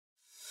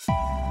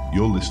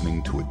You're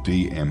listening to a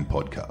DM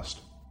podcast.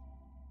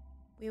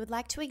 We would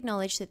like to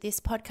acknowledge that this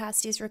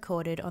podcast is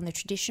recorded on the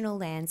traditional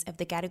lands of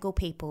the Gadigal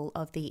people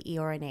of the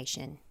Eora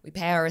Nation. We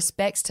pay our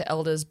respects to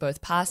elders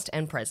both past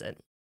and present.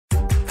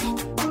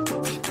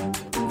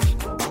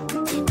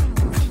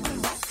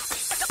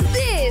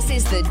 This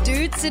is the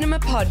Dude Cinema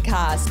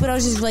Podcast. But I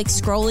was just like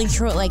scrolling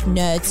through it like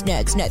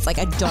nerds. Like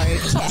I don't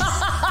care.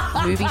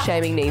 Movie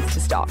shaming needs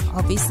to stop.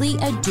 Obviously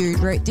a dude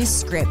wrote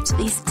this script.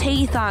 These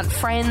teeth aren't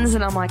friends,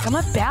 and I'm like, I'm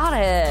about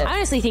it. I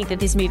honestly think that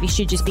this movie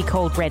should just be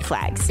called Red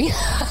Flags.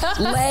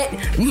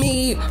 Let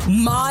me,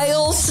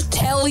 Miles,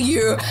 tell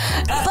you.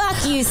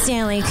 Fuck you,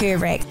 Stanley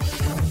Kubrick.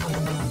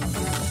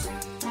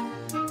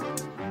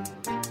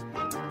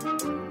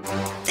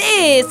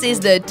 This is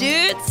the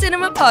Dude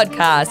Cinema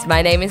Podcast.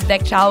 My name is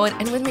Beck Charwood,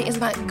 and with me is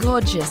my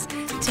gorgeous,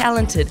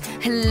 talented,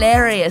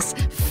 hilarious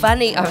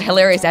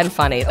and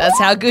funny. That's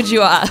how good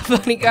you are.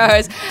 Funny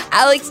co-host,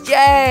 Alex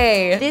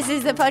J. This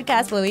is the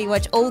podcast where we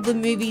watch all the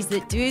movies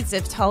that dudes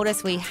have told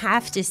us we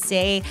have to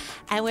see,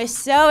 and we're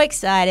so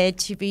excited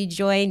to be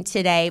joined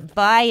today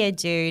by a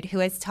dude who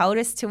has told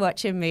us to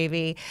watch a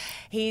movie.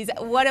 He's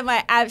one of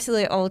my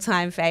absolute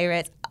all-time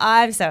favorites.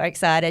 I'm so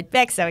excited.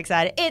 Beck's so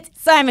excited. It's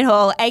Simon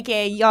Hall,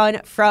 aka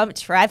Jon from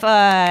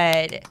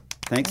Tripod.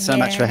 Thanks so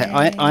much for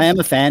I am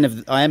a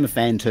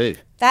fan too.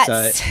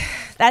 That's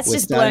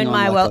just blown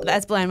my world.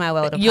 That's blown my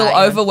world apart. You'll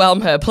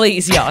overwhelm her,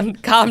 please, Jon.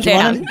 Calm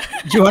down.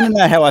 Do you want to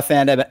know how I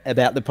found out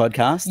about the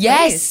podcast?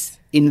 Yes.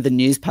 In the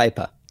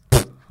newspaper.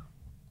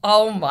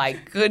 Oh my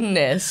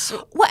goodness.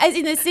 What, as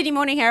in the Sydney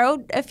Morning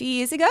Herald a few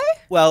years ago?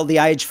 Well, The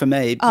Age for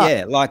me,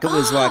 yeah. Like it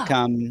was like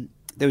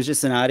there was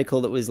just an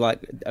article that was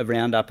like a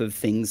roundup of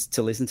things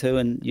to listen to,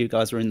 and you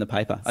guys were in the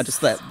paper. I just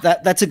thought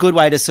that's a good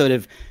way to sort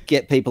of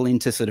get people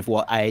into sort of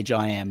what age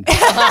I am.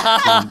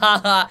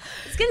 I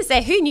was going to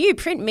say, who knew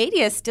print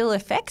media still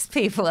affects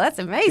people? That's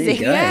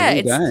amazing.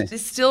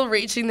 It's still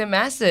reaching the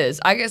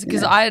masses. I guess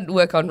because I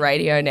work on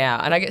radio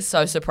now, and I get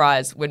so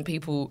surprised when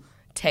people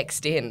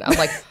text in. I'm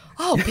like,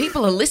 oh,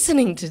 people are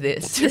listening to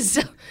this.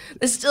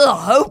 There's still a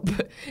hope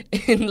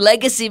in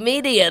legacy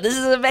media. This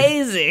is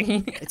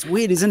amazing. It's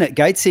weird, isn't it?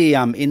 Gatesy,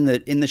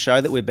 in the show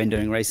that we've been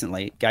doing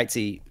recently,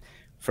 Gatesy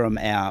from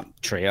our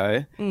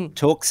trio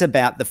talks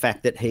about the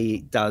fact that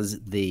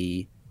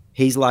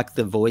he's like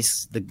the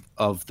voice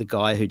of the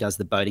guy who does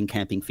the boating,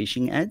 camping,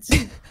 fishing ads.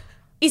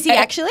 Is he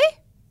actually?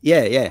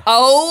 Yeah.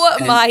 Oh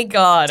my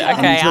God.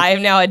 Okay, I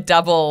am now a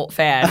double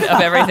fan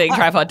of everything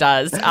Tripod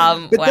does.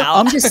 Wow.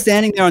 I'm just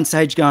standing there on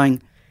stage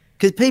going,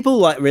 because people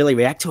like really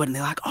react to it and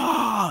they're like,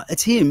 oh,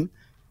 it's him.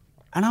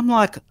 And I'm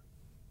like,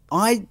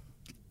 I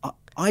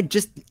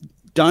just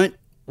don't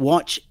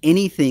watch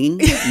anything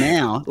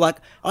now. Like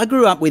I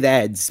grew up with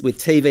ads, with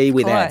TV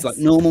with ads, like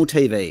normal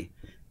TV.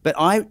 But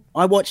I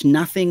watch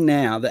nothing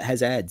now that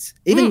has ads.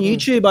 Even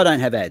YouTube, I don't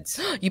have ads.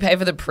 You pay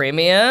for the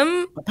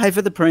premium? I pay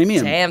for the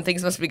premium. Damn,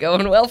 things must be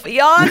going well for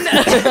Jon.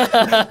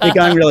 They're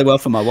going really well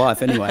for my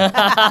wife anyway.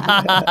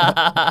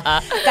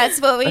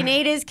 That's what we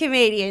need as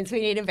comedians.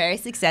 We need a very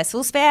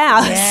successful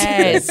spouse.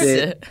 Yes.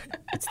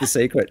 It's the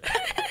secret.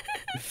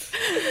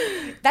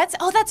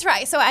 That's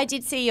right. So I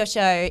did see your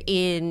show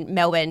in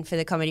Melbourne for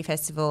the Comedy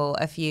Festival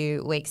a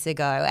few weeks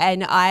ago,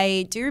 and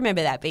I do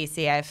remember that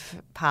BCF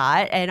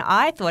part, and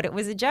I thought it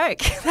was a joke.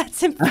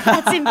 That's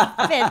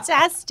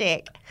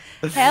fantastic.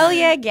 Hell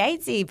yeah,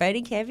 Gatesy,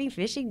 boating, camping,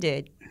 fishing,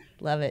 dude.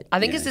 Love it. I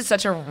think it's just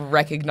such a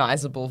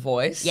recognisable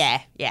voice.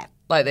 Yeah.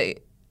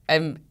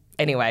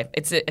 Anyway,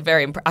 it's a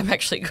very.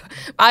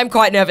 I'm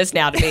quite nervous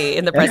now to be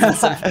in the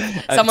presence of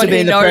someone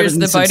who knows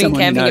the boating,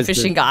 camping, and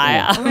fishing guy.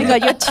 Yeah. Oh my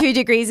God, you're 2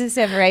 degrees of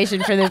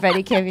separation from the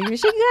boating, camping,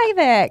 fishing guy,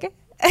 Beck.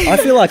 I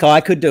feel like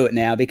I could do it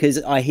now because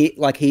he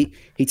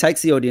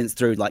takes the audience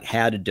through like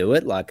how to do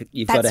it. Like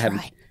you've got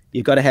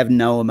to have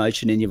no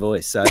emotion in your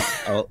voice. So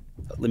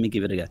let me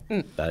give it a go.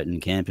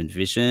 Boating, camping,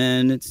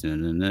 fishing.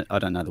 I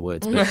don't know the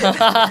words, but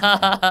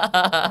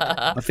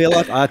I feel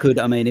like I could.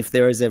 I mean, if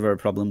there is ever a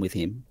problem with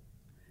him,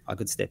 I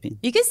could step in.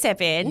 You could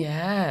step in.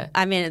 Yeah.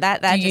 I mean,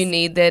 that Do you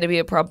need there to be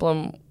a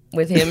problem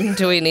with him?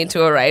 Do we need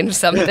to arrange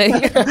something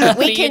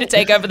for you to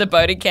take over the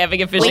boating,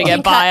 camping, and fishing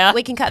empire?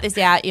 We can cut this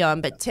out,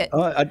 Jon, but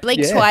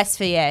blink twice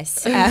for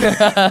yes.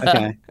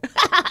 Okay.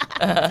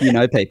 You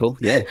know people,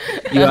 yeah.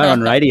 You are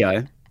on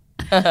radio.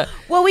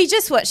 Well, we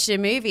just watched a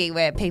movie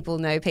where people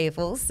know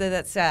people, so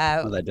that's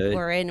they do.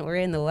 We're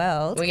in the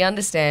world. We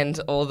understand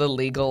all the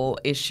legal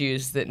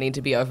issues that need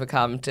to be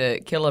overcome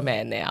to kill a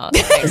man now,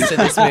 thanks to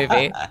this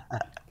movie.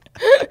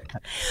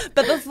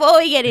 But before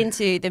we get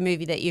into the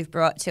movie that you've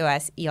brought to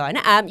us, Jon,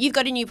 you've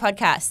got a new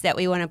podcast that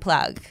we want to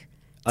plug.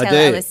 Tell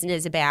our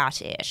listeners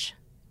about it.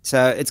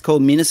 So it's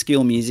called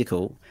Minuscule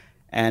Musical,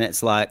 and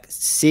it's like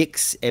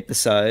 6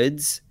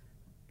 episodes.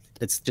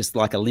 It's just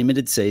like a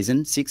limited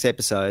season, 6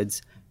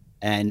 episodes.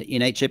 And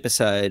in each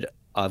episode,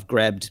 I've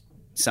grabbed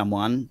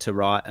someone to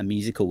write a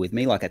musical with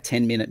me, like a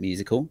 10-minute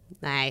musical.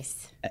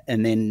 Nice.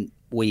 And then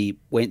we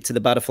went to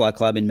the Butterfly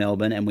Club in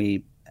Melbourne and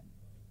we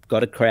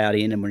got a crowd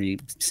in and we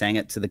sang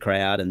it to the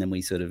crowd, and then we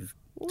sort of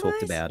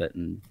talked about it.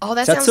 And Oh,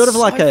 that so sounds it's sort of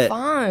like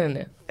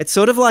fun. it's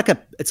sort of like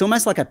it's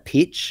almost like a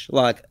pitch,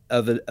 like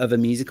of a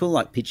musical,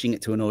 like pitching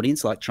it to an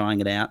audience, like trying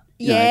it out.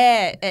 you know.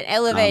 Yeah, an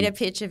elevator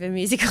pitch of a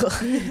musical.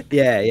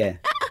 Yeah.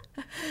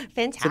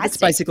 Fantastic. So that's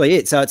basically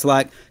it. So it's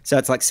like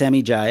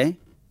Sammy J,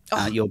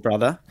 your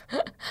brother,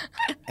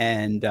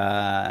 and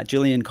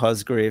Julian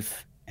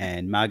Cosgriff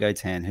and Margot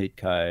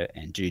Tanhutko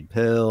and Jude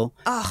Pearl,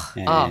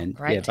 and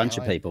great a bunch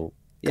of talent. people.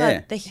 God,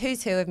 Yeah, the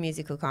who's who of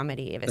musical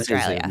comedy of That is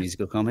Australia. a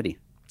musical comedy.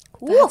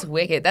 That's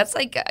wicked. That's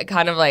like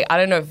kind of like, I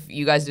don't know if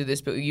you guys do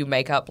this, but you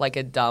make up like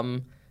a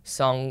dumb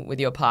song with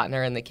your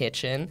partner in the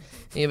kitchen.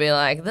 You'll be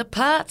like, the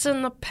pots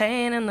and the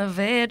pan and the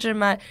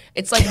Vegemite.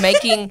 It's like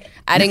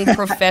adding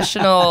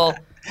professional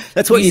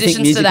That's what you think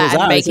musicians to that musicals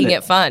and are, making isn't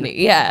it fun.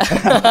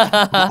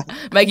 Yeah.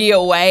 Making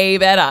it way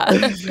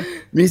better.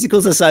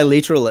 Musicals are so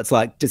literal. It's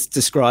like just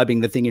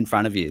describing the thing in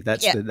front of you.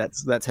 That's Yeah.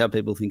 that's how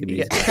people think of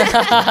music.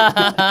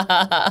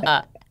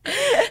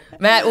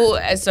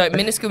 Matt, so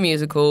Minuscule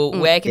Musical,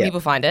 where can Yeah. people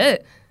find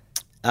it?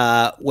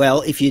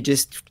 Well, if you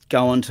just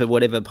go onto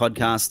whatever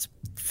podcast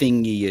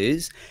thing you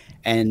use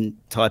and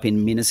type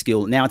in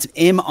minuscule. Now it's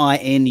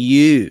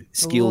MINU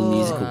skill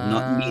musical,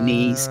 not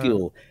mini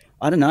skill.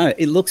 I don't know.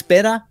 It looks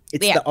better.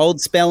 It's the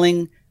old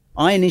spelling.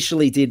 I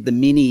initially did the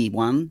mini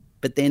one,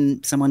 but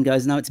then someone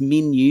goes, no, it's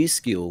minu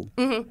skill.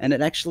 And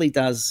it actually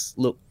does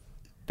look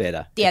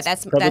better. Yeah, It's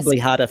that's probably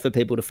harder for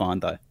people to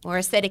find though. more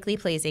aesthetically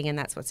pleasing, and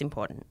that's what's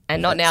important.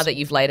 And not now that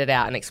you've laid it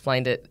out and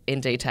explained it in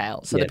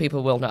detail so Yeah. that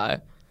people will know.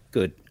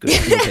 Good.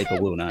 More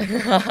people will know.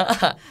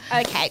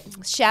 Okay,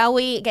 shall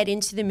we get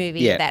into the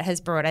movie Yeah. that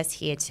has brought us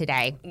here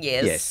today?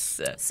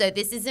 Yes. So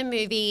this is a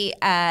movie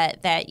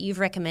that you've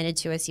recommended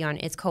to us, Jon.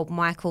 It's called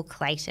Michael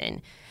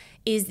Clayton.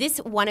 Is this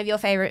one of your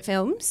favourite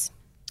films?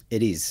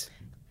 It is.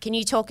 Can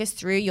you talk us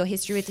through your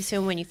history with this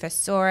film when you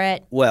first saw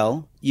it?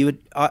 Well, you would.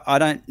 I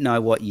don't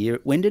know what year.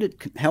 When did it?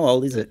 How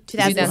old is it?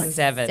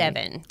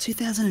 2007.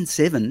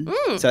 2007.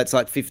 So it's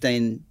like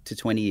 15 to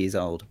 20 years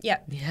old.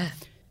 Yep. Yeah.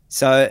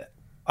 So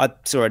I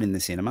saw it in the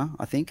cinema,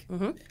 I think.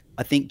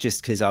 I think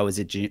just because I was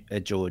a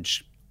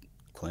George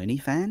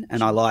Clooney fan,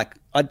 and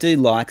I do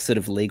like sort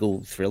of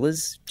legal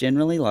thrillers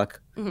generally. Like,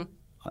 I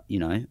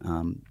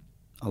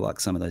like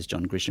some of those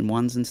John Grisham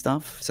ones and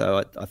stuff.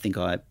 So I think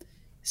I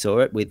saw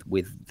it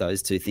with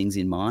those two things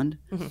in mind,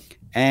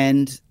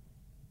 and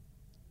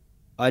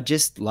I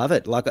just love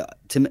it. Like,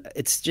 to me,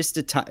 it's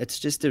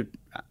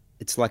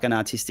like an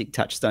artistic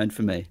touchstone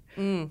for me.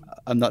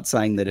 I'm not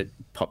saying that it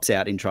pops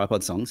out in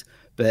tripod songs,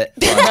 but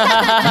Oh,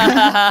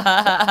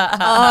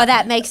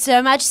 that makes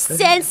so much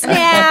sense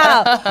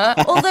now.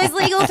 All those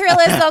legal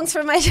thriller songs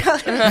from my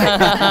childhood.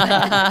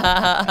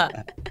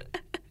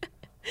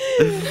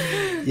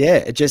 yeah,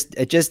 it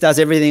just does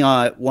everything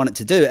I want it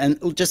to do.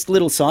 And just a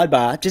little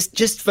sidebar,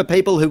 just for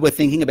people who were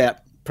thinking about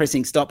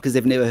pressing stop because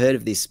they've never heard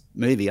of this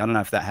movie. I don't know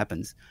if that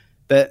happens,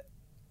 but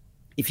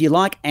if you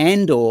like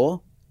Andor,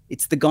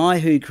 it's the guy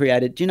who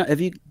created. Do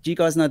you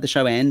guys know the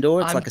show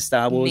Andor? It's like a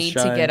Star Wars show.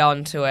 I need to get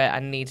onto it. I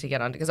need to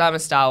get onto it because I'm a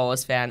Star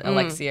Wars fan.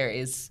 Alexia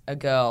is a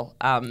girl,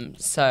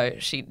 so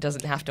she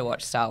doesn't have to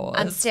watch Star Wars.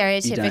 I'm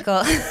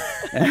stereotypical.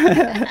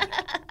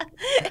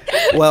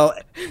 Well,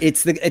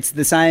 it's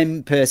the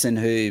same person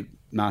who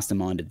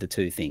masterminded the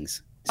two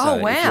things. So Oh,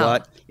 wow.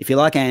 If you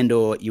like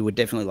Andor, you would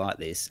definitely like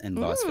this, and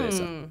vice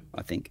versa.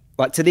 I think,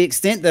 like, to the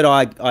extent that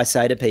I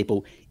say to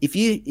people, if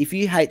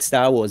you hate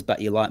Star Wars but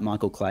you like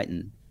Michael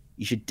Clayton,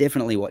 you should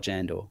definitely watch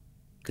Andor.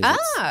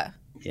 Yeah.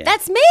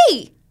 That's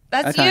me.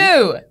 That's Okay.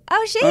 you.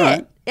 Oh, shit. All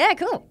right. Yeah,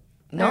 cool.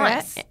 Nice. All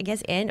right. I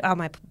guess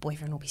my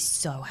boyfriend will be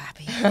so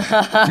happy.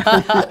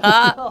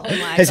 Oh, my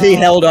Has God. he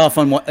held off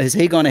on what? Has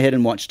he gone ahead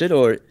and watched it,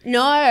 or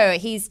No,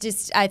 he's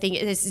just, I think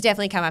this has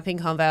definitely come up in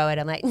convo, and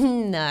I'm like,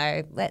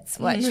 no, let's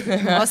watch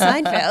more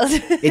Seinfeld.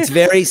 it's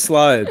very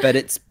slow, but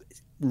it's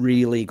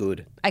really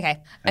good. Okay.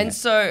 And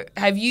so,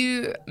 have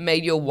you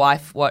made your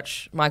wife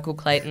watch Michael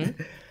Clayton?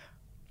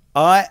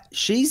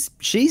 She's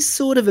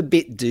sort of a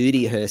bit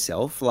duty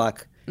herself,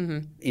 like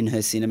in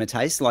her cinema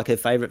taste. Like, her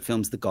favourite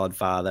film's The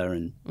Godfather,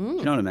 and do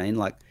you know what I mean?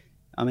 Like,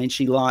 I mean,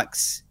 she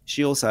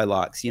also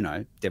likes,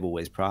 Devil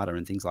Wears Prada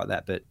and things like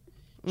that. But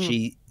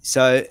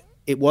so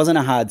it wasn't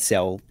a hard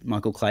sell,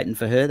 Michael Clayton,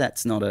 for her.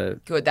 That's not a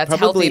Good. That's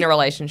healthy in a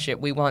relationship.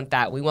 We want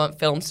that. We want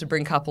films to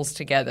bring couples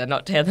together,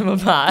 not tear them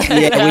apart.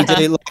 Yeah, we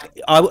do. Like,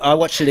 I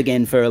watched it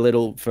again for a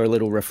little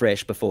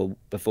refresh before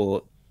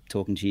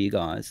talking to you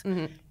guys.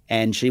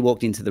 And she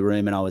walked into the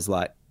room, and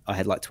I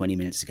had like 20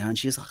 minutes to go, and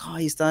she was like, "Oh,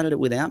 you started it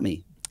without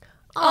me."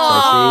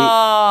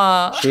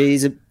 Aww.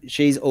 So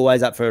she's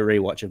always up for a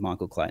rewatch of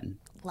Michael Clayton.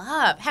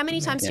 Love. How many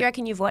times do you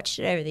reckon you've watched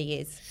it over the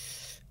years?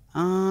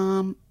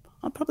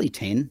 Probably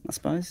 10, I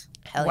suppose.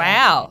 Hell yeah.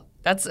 Wow.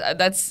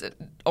 That's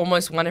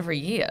almost one every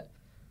year.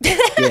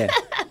 Yeah,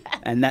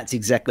 and that's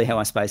exactly how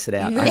I space it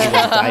out. I have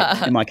a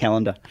date in my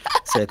calendar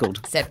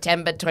circled.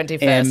 September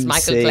 21st,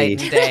 Michael MC,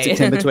 Clayton Day.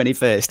 September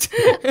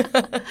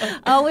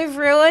 21st. Oh, we've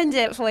ruined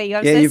it for you.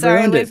 I'm Yeah, so you've sorry.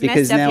 ruined We've it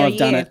because messed up now your I've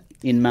done year. it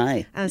in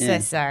May. I'm Yeah.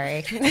 so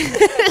sorry.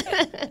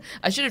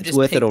 I should have just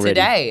worth it picked already.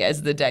 today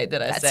as the date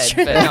that I said,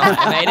 but no,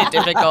 I made it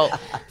difficult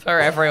for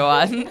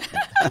everyone.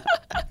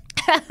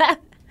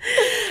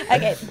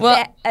 Okay.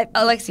 Well,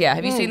 Alexia,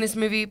 have you seen this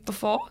movie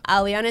before?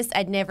 I'll be honest,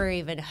 I'd never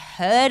even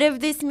heard of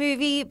this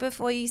movie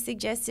before you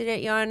suggested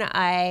it, Jon.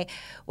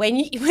 When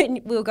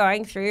we were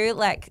going through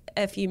like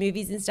a few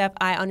movies and stuff,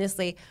 I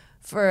honestly,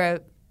 for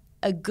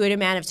a good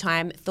amount of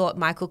time, thought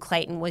Michael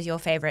Clayton was your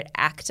favorite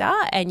actor,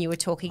 and you were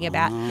talking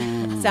about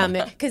some.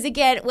 Because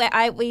again,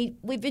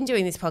 we've been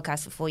doing this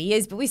podcast for 4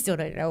 years, but we still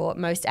don't know what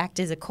most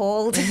actors are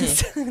called,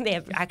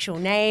 their actual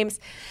names.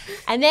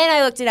 And then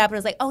I looked it up and I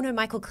was like, oh no,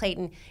 Michael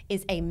Clayton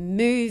is a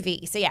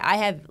movie. So yeah,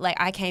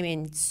 I came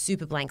in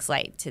super blank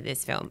slate to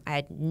this film. I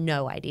had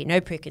no idea, no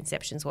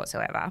preconceptions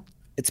whatsoever.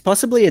 It's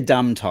possibly a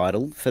dumb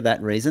title for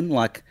that reason.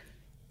 Like,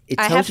 it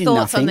I tells have you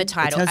thoughts nothing. on the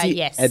title, It tells you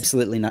yes.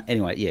 absolutely nothing.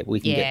 Anyway, yeah,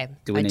 we can Yeah,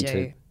 get. Do we I need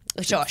do.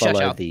 to Sure.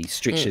 follow the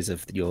strictures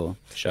of your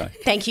show?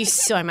 Thank you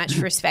so much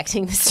for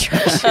respecting the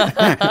structure.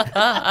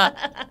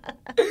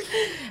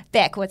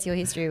 Beck, what's your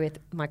history with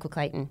Michael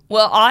Clayton?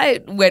 Well,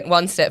 I went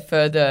one step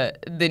further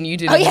than you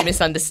did on the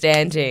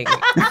misunderstanding.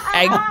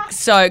 And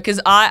so,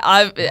 because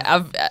I've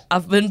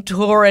been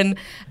touring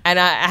and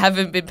I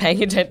haven't been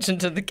paying attention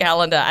to the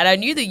calendar, and I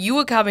knew that you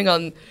were coming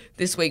on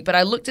this week, but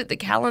I looked at the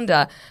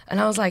calendar and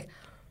I was like,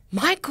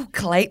 Michael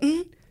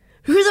Clayton?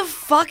 Who the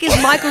fuck is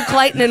Michael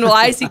Clayton and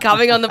why is he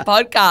coming on the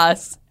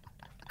podcast?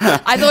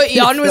 I thought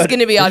Jon was going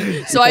to be on.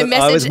 So I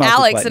messaged Michael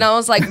Alex Clayton. and I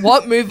was like,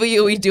 what movie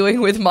are we doing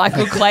with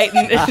Michael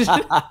Clayton?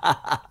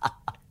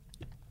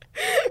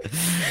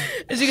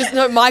 And she goes,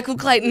 no, Michael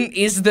Clayton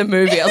is the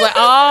movie. I was like,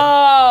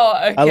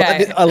 oh,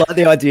 okay. I like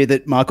the idea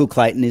that Michael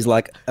Clayton is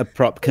like a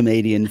prop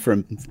comedian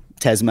from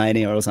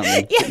Tasmania or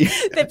something. Yeah,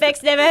 that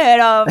Beck's never heard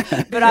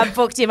of, but I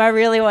booked him. I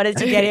really wanted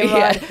to get him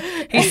on.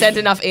 He sent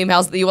enough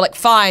emails that you were like,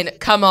 fine,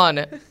 come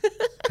on.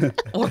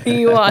 What do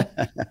you want?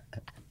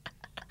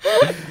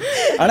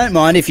 I don't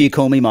mind if you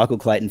call me Michael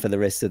Clayton for the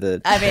rest of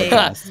the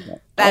podcast.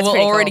 I will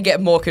pretty already cool.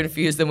 get more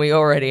confused than we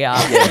already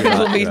are.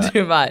 It'll be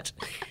too much.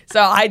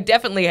 So I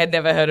definitely had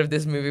never heard of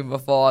this movie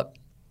before.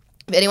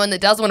 Anyone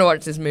that does want to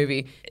watch this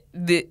movie,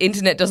 the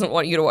internet doesn't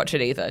want you to watch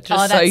it either.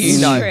 Just so that's you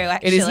know, true,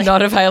 it is actually.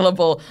 not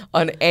available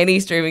on any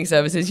streaming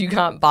services. You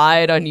can't buy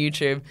it on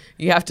YouTube.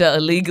 You have to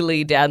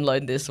illegally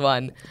download this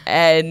one.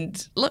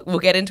 And look, we'll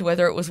get into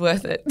whether it was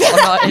worth it or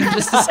not in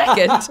just a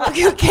second.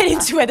 We'll get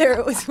into whether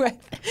it was worth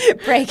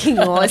breaking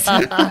laws. All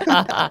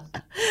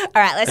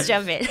right, let's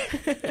jump in.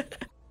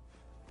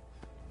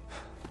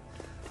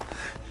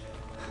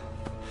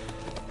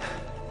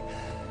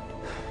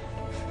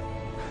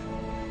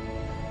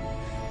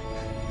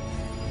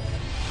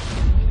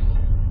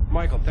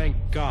 Michael, thank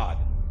God.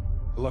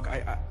 Look,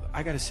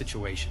 I got a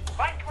situation.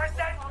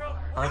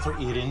 Arthur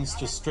Edens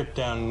just stripped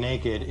down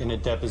naked in a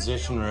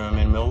deposition room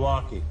in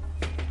Milwaukee.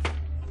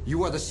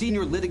 You are the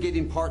senior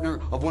litigating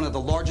partner of one of the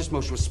largest,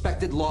 most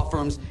respected law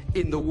firms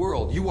in the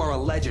world. You are a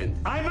legend.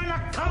 I'm an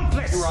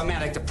accomplice! You are a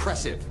manic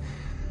depressive.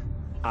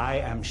 I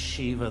am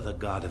Shiva, the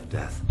god of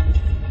death.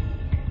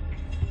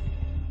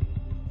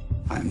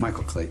 I'm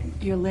Michael Clayton.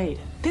 You're late.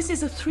 This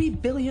is a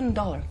 $3 billion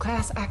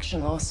class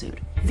action lawsuit.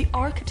 The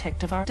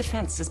architect of our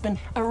defense has been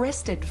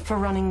arrested for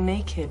running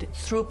naked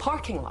through a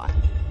parking lot.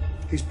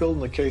 He's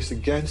building a case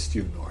against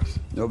you, North.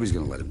 Nobody's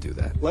gonna let him do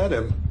that. Let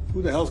him?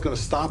 Who the hell's gonna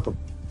stop him?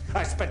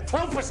 I spent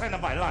 12%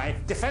 of my life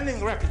defending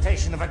the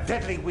reputation of a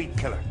deadly weed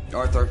killer.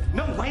 Arthur.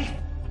 No, wait!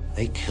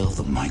 They killed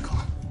the Michael.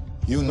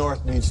 You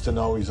North needs to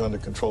know he's under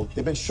control.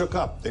 They've been shook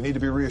up. They need to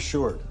be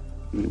reassured.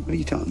 What are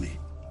you telling me?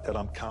 That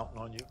I'm counting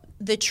on you.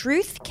 The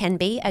truth can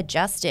be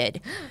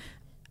adjusted.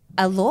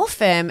 A law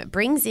firm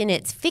brings in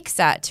its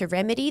fixer to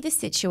remedy the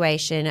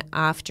situation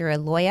after a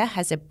lawyer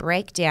has a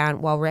breakdown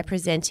while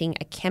representing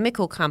a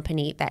chemical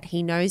company that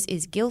he knows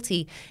is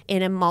guilty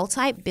in a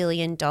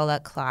multi-billion-dollar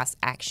class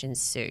action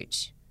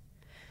suit.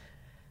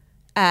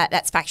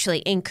 That's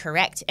factually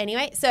incorrect.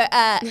 Anyway, so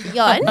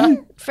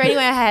Jon, for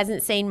anyone who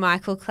hasn't seen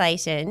Michael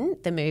Clayton,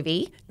 the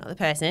movie, not the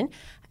person,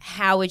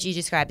 how would you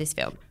describe this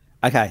film?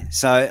 Okay,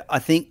 so I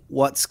think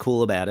what's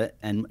cool about it,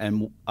 and I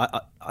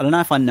don't know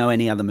if I know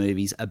any other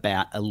movies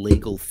about a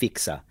legal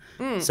fixer.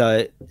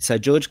 So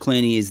George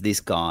Clooney is this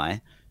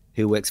guy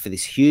who works for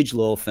this huge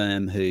law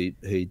firm who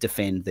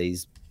defend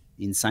these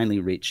insanely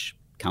rich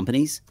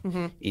companies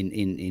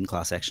in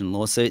class action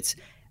lawsuits.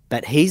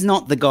 But he's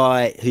not the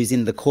guy who's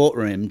in the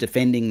courtroom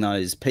defending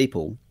those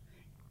people.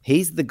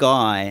 He's the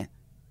guy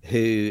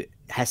who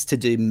has to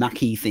do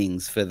mucky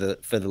things for the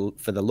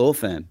law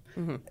firm.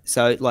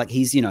 So like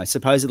he's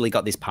supposedly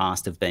got this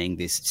past of being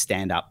this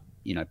stand-up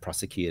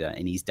prosecutor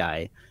in his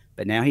day,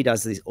 but now he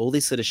does all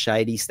this sort of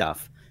shady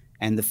stuff.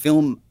 And the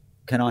film,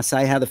 can I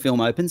say how the film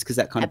opens, because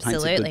that kind of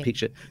paints a good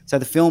picture? So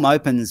the film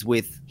opens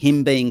with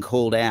him being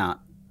called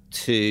out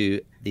to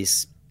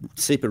this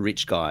super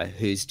rich guy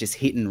who's just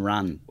hit and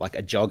run like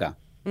a jogger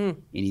in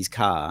his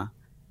car,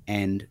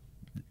 and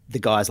the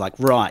guy's like,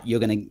 right, you're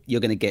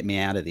gonna get me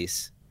out of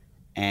this.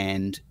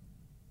 And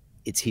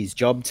it's his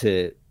job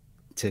to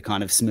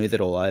kind of smooth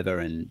it all over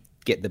and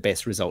get the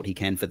best result he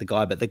can for the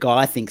guy. But the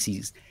guy thinks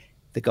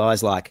the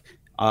guy's like,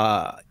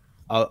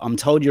 I'm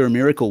told you're a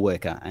miracle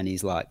worker, and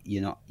he's like,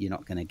 you're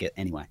not going to get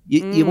anyway.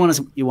 You want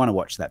to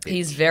watch that bit.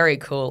 He's very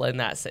cool in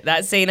that scene.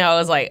 That scene, I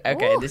was like,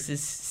 okay, this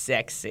is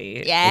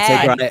sexy.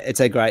 Yeah. It's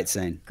a great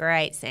scene.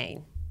 Great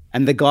scene.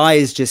 And the guy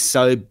is just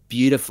so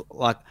beautiful.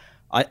 Like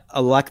I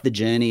like the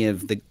journey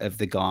of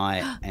the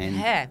guy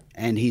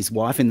and his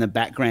wife in the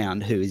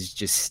background, who is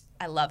just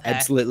I love her.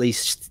 Absolutely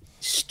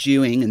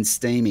stewing and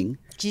steaming.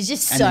 She's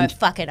just so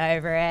fucking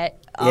over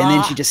it. Yeah, and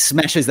then she just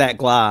smashes that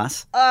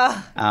glass.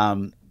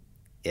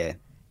 Yeah.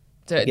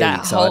 Dude,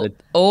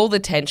 all the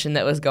tension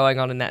that was going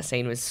on in that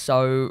scene was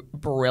so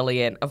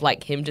brilliant, of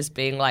like him just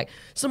being like,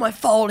 it's not my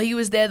fault, he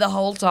was there the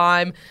whole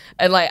time.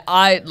 And like,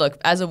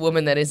 as a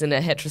woman that is in a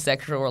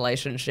heterosexual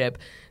relationship,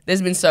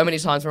 there's been so many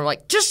times where I'm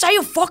like, just say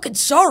you're fucking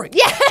sorry.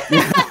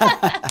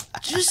 Yeah.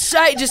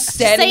 just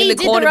standing in the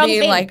corner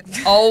being like,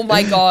 oh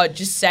my God,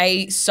 just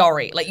say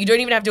sorry. Like, you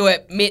don't even have to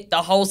admit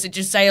the whole shit.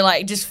 Just say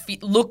like,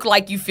 look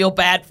like you feel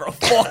bad for a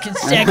fucking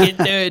second,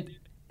 dude.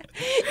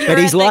 But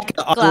he's like,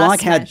 I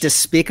like how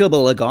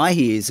despicable a guy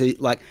he is.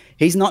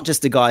 He's not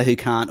just a guy who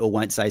can't or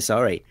won't say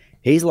sorry.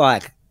 He's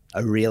like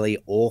a really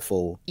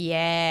awful.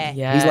 Yeah.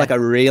 He's like a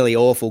really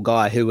awful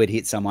guy who would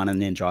hit someone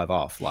and then drive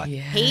off. Like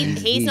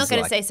he's not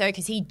going to say sorry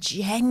because he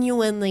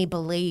genuinely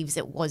believes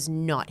it was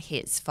not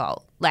his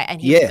fault. Like, and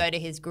he would go to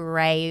his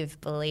grave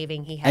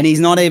believing he had. And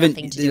he's not even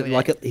to do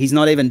with it. He's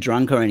not even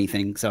drunk or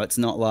anything. So it's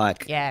not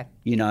like I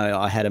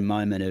had a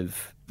moment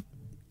of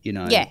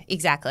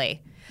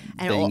exactly.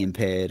 And being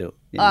impaired.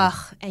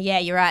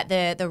 You're right.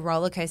 The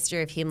roller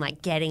coaster of him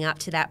like getting up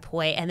to that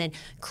point, and then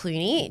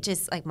Clooney,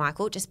 just like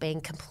Michael, just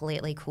being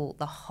completely cool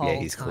the whole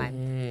he's time.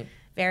 Cool.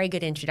 Very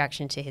good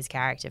introduction to his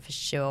character for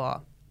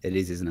sure. It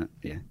is, isn't it?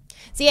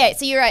 Yeah.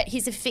 So you're right.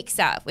 He's a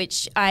fixer,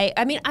 which I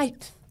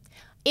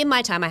in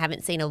my time I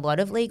haven't seen a lot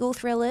of legal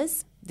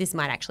thrillers. This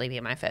might actually be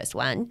my first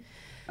one.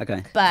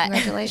 Okay. But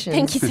congratulations.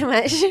 Thank you so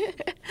much.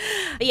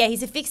 But yeah,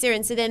 he's a fixer.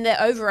 And so then the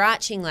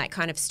overarching like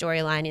kind of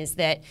storyline is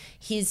that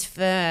his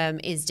firm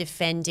is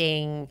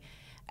defending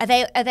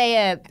they're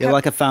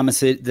like a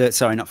pharmaceutical,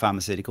 sorry, not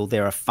pharmaceutical,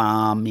 they're a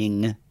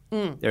farming,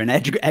 they're an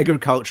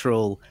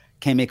agricultural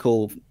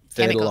chemical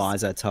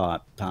fertilizer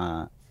type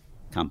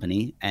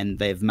company, and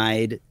they've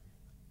made,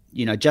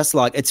 just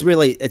like, it's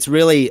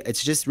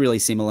just really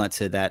similar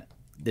to that.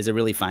 There's a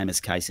really famous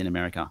case in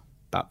America,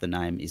 but the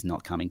name is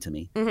not coming to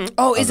me. Mm-hmm.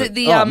 Oh, is it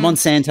the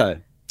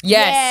Monsanto?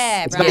 Yes,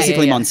 yeah, it's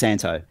basically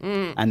Monsanto,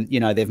 and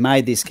they've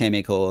made this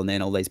chemical, and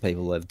then all these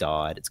people have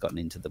died. It's gotten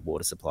into the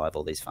water supply of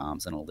all these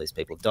farms, and all these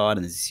people have died.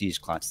 And there's this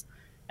huge class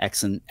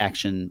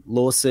action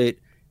lawsuit,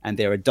 and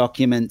there are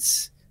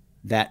documents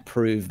that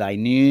prove they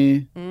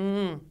knew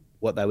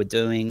what they were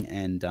doing,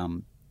 and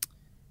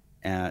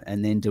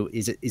then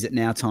is it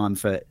now time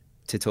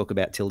to talk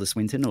about Tilda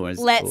Swinton, or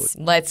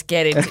let's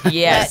get into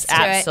yes,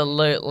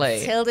 absolutely.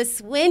 Tilda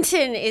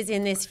Swinton is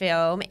in this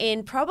film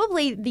in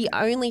probably the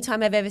only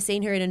time I've ever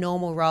seen her in a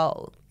normal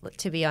role,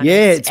 to be honest.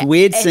 Yeah, it's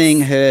weird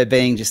seeing her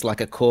being just like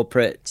a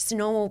corporate, just a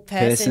normal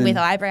person with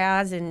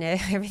eyebrows and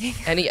everything.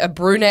 And a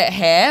brunette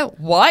hair.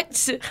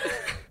 What?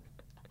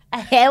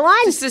 A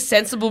hairline? Just a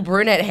sensible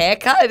brunette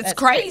haircut. It's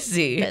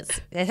crazy. That's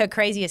her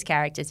craziest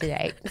character to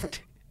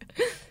date.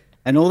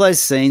 And all those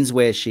scenes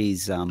where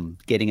she's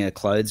getting her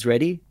clothes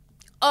ready.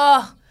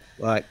 Oh,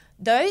 like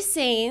those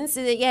scenes.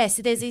 So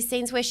there's these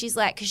scenes where she's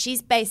like, because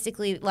she's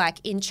basically like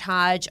in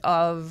charge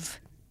of,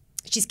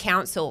 she's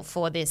counsel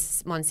for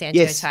this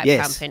Monsanto type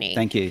company.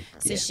 Thank you.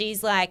 So she's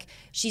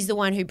the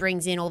one who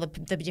brings in all the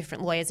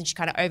different lawyers, and she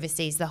kind of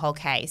oversees the whole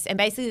case. And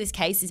basically this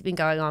case has been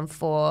going on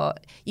for,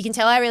 you can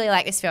tell I really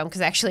like this film because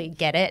I actually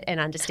get it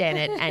and understand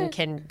it and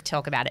can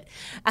talk about it.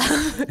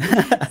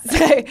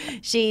 So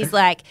she's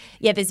like,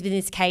 there's been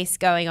this case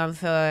going on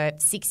for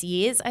 6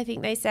 years, I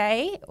think they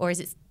say, or is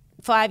it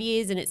 5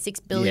 years, and it's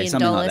 $6 billion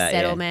like that,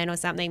 settlement or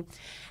something.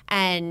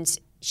 And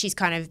she's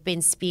kind of been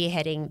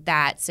spearheading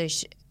that. So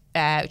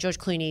George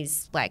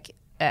Clooney's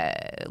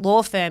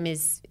law firm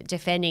is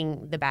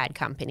defending the bad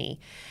company.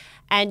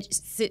 And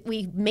so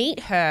we meet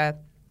her,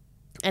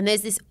 and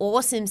there's this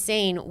awesome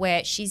scene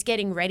where she's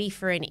getting ready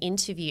for an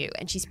interview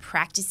and she's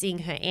practicing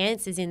her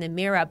answers in the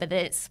mirror, but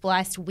then it's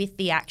spliced with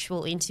the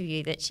actual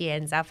interview that she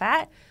ends up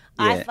at.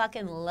 Yeah. I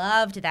fucking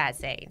loved that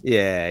scene.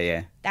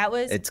 Yeah.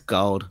 It's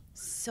gold.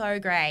 So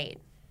great.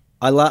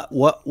 I love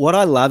what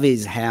I love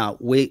is how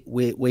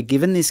we're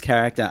given this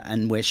character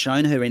and we're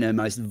shown her in her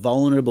most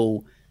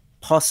vulnerable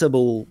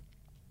possible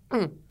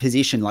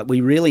position. Like, we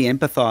really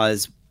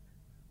empathize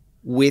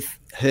with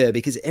her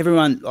because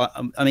everyone,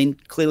 I mean,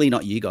 clearly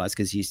not you guys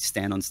because you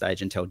stand on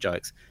stage and tell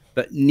jokes,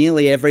 but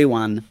nearly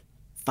everyone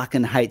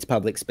fucking hates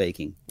public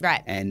speaking.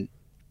 Right. And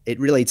it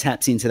really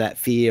taps into that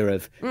fear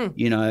of,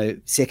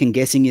 second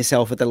guessing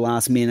yourself at the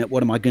last minute.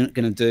 What am I going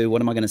to do?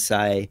 What am I going to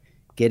say?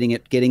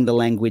 Getting the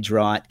language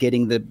right,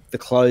 getting the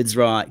clothes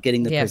right,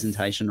 getting the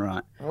presentation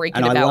right.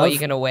 Reeking about what you're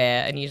going to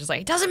wear, and you're just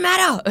like, it doesn't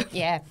matter.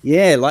 Yeah.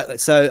 Yeah,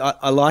 so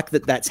I like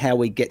that that's how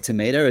we get to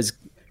meet her, as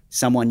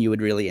someone you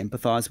would really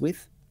empathise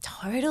with.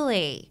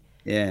 Totally.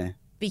 Yeah.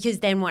 because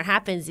then what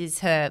happens is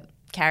her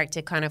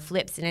character kind of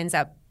flips and ends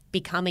up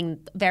becoming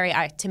very,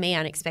 to me,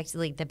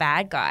 unexpectedly the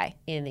bad guy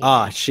in the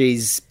end.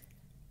 She's,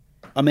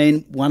 I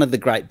mean, one of the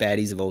great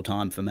baddies of all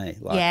time for me.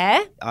 Like,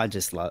 Yeah? I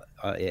just love,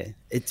 yeah.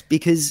 It's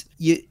because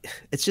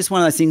it's just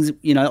one of those things,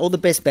 you know, all the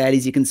best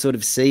baddies, you can sort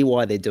of see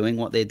why they're doing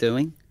what they're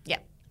doing. Yeah.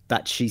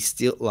 But she's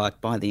still,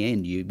 like, by the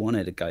end, you want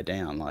her to go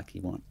down. Like,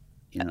 you want,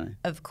 you know.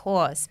 Of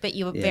course. But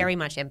you were Yeah. very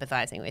much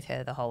empathizing with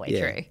her the whole way Yeah.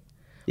 through.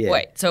 Yeah.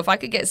 Wait, so if I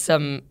could get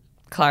some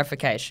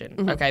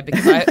clarification, okay?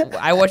 Because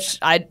I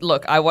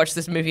watched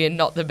this movie in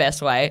not the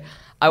best way.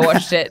 I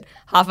watched it,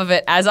 half of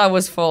it as I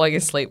was falling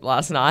asleep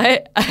last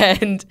night,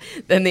 and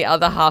then the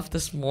other half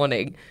this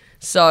morning.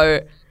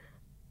 So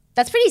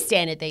That's pretty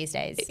standard these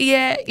days.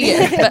 yeah.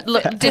 But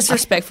look,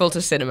 disrespectful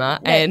to cinema,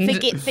 and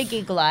For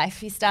gig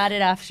life. You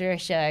started after a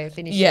show,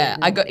 finished yeah,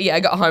 it. I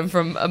got home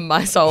from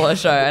my solo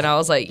show, and I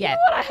was like, you Yeah. know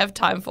what I have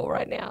time for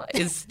right now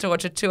is to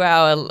watch a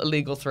 2-hour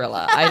legal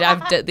thriller. I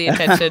have the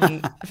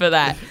attention for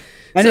that.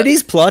 And it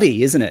is plotty,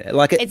 isn't it?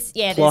 Like, It's-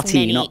 yeah, there's plotty,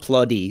 many- not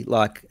ploddy.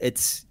 Like,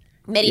 it's...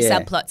 Many yeah.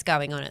 subplots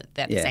going on at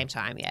the Yeah. same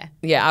time, yeah.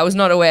 Yeah, I was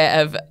not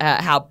aware of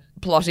how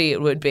plotty it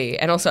would be,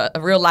 and also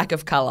a real lack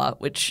of color,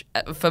 which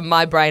for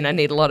my brain I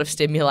need a lot of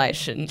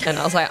stimulation. And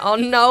I was like, oh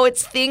no,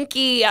 it's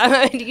thinky.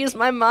 I need to use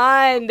my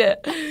mind.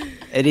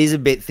 It is a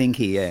bit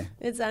thinky, yeah.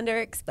 It's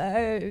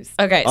underexposed.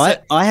 Okay, so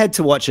I had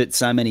to watch it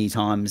so many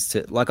times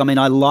to, like, I mean,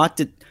 I liked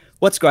it.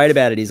 What's great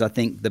about it is I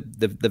think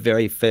the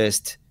very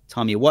first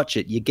time you watch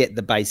it, you get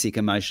the basic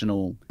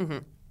emotional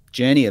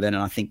journey of it, and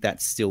I think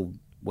that's still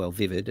well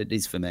vivid. It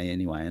is for me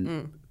anyway.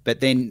 And but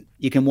then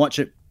you can watch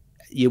it.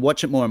 You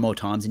watch it more and more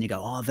times, and you go,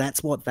 "Oh,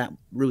 that's what that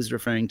was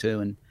referring to."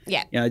 And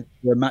Yeah. you know,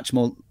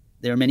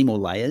 there are many more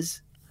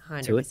layers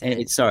to it. 100%.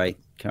 And sorry,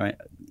 carry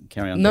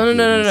on. no. What you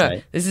were gonna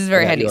say This is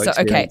very about handy. your So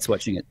okay, experience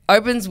watching it.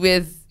 opens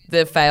with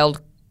the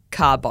failed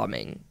car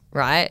bombing,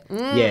 right?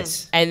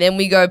 Yes, And then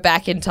we go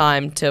back in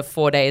time to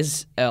 4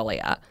 days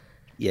earlier.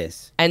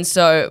 yes, And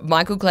so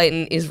Michael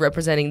Clayton is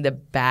representing the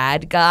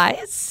bad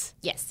guys.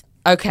 Yes.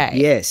 Okay.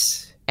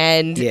 yes.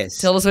 And Yes.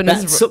 tell us when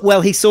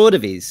Well, he sort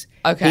of is.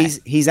 Okay.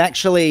 He's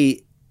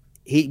actually,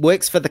 he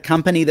works for the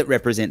company that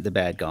represent the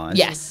bad guys.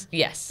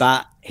 Yes.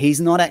 But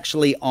he's not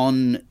actually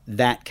on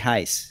that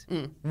case.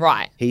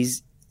 Right.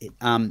 He's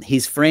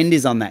his friend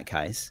is on that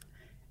case,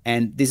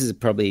 and this is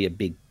probably a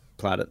big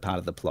part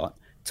of the plot.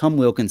 Tom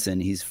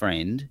Wilkinson, his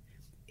friend,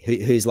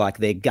 who's like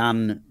their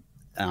gun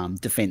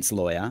defense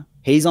lawyer,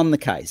 he's on the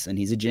case, and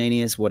he's a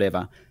genius,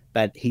 whatever.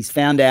 But he's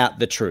found out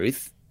the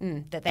truth.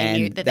 That they And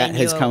knew that it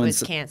has was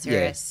coinci-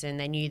 cancerous and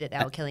they knew that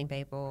they were killing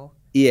people.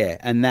 Yeah,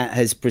 and that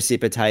has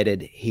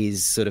precipitated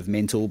his sort of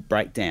mental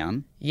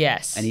breakdown.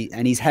 Yes.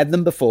 And he's had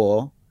them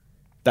before,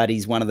 but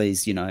he's one of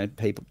these, you know,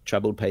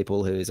 troubled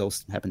people who is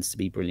also happens to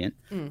be brilliant.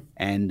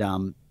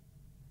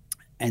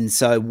 And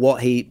so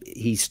what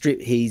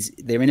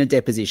they're in a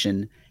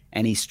deposition,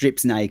 and he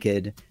strips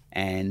naked,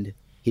 and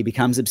he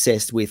becomes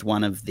obsessed with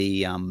one of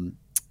the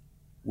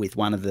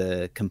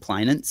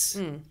complainants.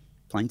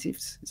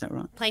 Plaintiffs, is that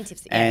right?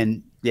 Plaintiffs,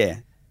 yeah.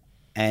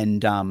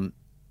 And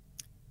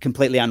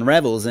completely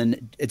unravels,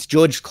 and it's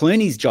George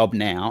Clooney's job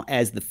now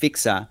as the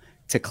fixer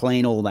to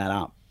clean all that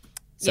up.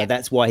 So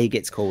that's why he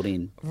gets called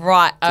in.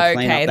 Right. To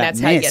clean up Okay. that That's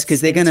how he mess,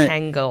 gets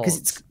entangled.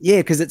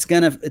 Because it's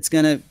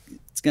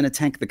gonna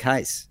tank the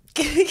case.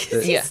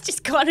 He's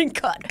just gone and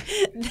got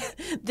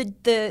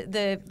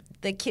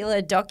the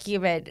killer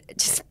document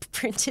just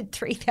printed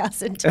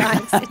 3,000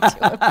 times into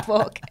a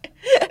book.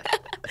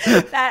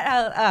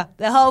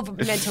 The whole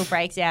mental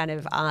breakdown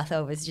of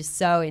Arthur was just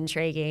so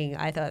intriguing.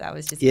 I thought that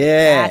was just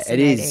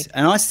fascinating. It is,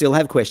 and I still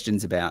have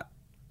questions about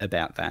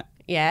that.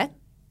 Yeah.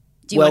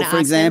 Do you Well, want to for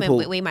ask example-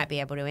 them? We might be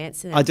able to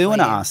answer them. I do for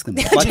want to you. ask them.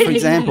 Like,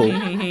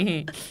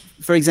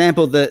 for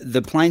example,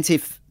 the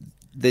plaintiff,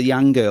 the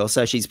young girl,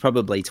 so she's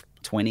probably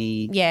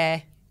 20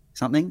 Yeah.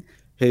 something,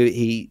 who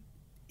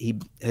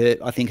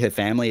I think her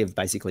family have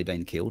basically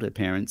been killed. Her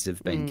parents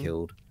have been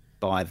killed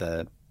by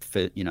the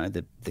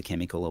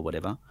chemical or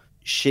whatever.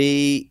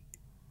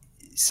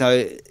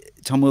 So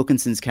Tom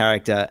Wilkinson's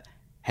character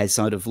has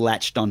sort of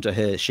latched onto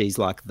her. She's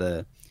like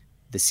the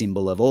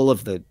symbol of all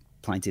of the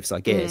plaintiffs, I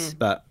guess,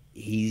 but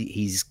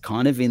he's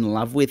kind of in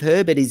love with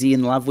her. But is he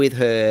in love with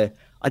her?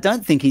 I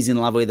don't think he's in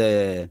love with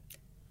her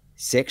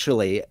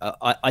sexually.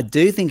 I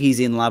do think he's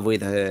in love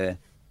with her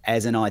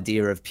as an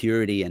idea of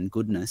purity and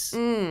goodness.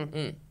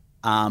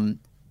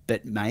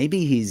 But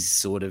maybe he's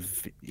sort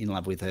of in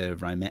love with her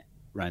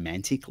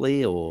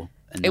romantically, or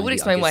It would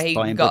explain why he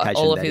got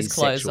all of his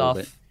clothes off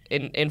but-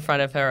 in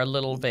front of her a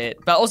little bit.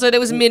 But also there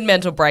was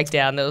mid-mental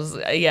breakdown. There was,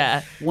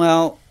 yeah.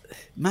 Well,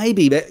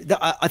 maybe, but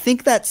I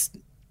think that's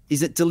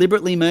Is it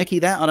deliberately murky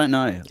that? I don't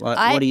know.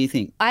 What do you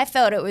think? I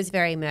felt it was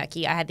very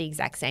murky. I had the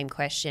exact same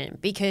question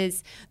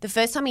because the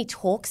first time he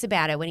talks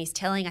about her, when I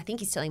think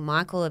he's telling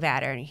Michael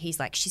about her, and he's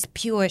like, she's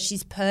pure,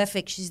 she's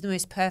perfect, she's the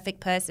most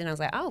perfect person. I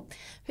was like, oh,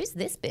 who's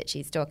this bitch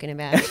he's talking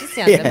about? She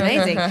sounds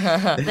amazing.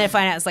 And then I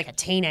find out it's like a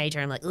teenager.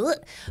 I'm like, ugh.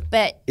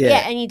 But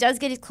yeah, and he does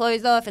get his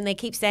clothes off, and they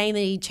keep saying that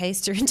he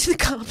chased her into the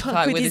car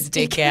park with his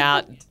dick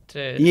out.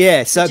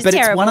 Yeah, so but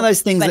terrible, it's one of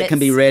those things that can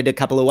be read a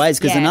couple of ways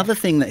because Yeah. another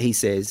thing that he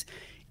says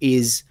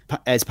is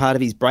as part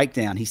of his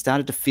breakdown, he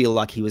started to feel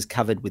like he was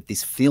covered with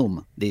this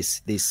film,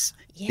 this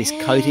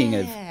coating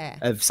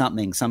of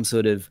something, some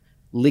sort of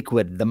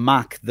liquid, the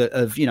muck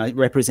of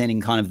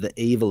representing kind of the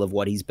evil of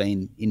what he's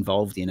been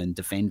involved in and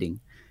defending.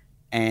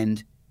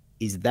 And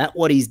is that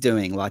what he's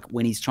doing? Like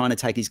when he's trying to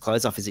take his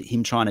clothes off, is it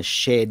him trying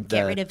to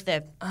get rid of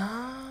the?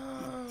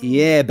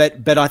 Yeah,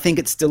 but I think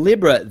it's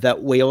deliberate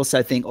that we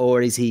also think,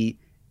 or is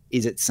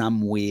it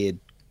some weird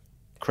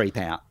creep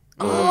out?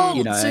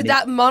 So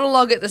that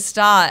monologue at the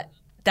start,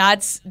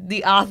 that's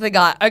the Arthur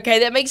guy. Okay,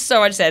 that makes so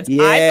much sense.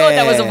 Yeah, I thought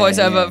that was a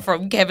voiceover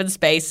from Kevin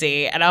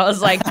Spacey, and I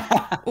was like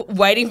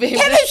waiting for him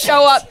to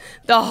show up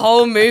the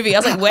whole movie. I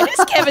was like, when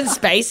is Kevin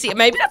Spacey?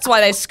 Maybe that's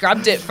why they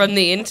scrubbed it from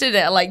the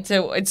internet.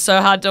 It's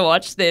so hard to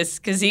watch this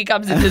because he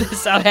comes into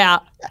this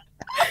somehow.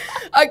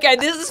 Okay,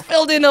 this has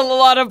filled in a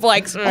lot of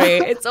blanks for me.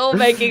 It's all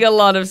making a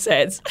lot of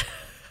sense.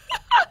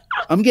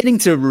 I'm getting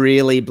to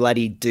really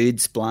bloody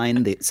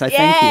dude-splain this, so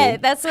thank you.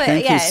 That's what.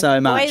 Thank you so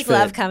much. Boys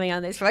love coming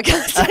on this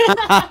podcast.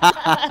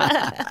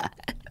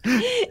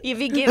 You've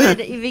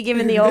been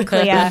given the all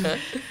clear.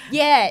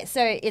 Yeah,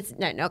 so it's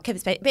not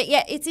Kevin Spacey, but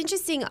yeah, it's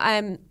interesting.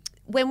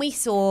 When we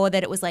saw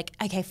that it was like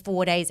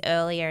 4 days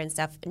earlier and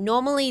stuff.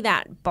 Normally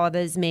that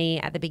bothers me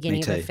at the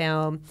beginning of a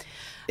film.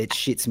 It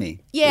shits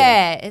me.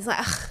 Yeah. It's like,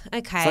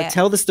 okay. It's like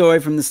tell the story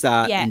from the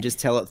start and just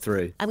tell it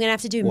through. I'm going to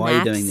have to do Why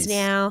maths are you doing this?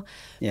 now.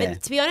 Yeah.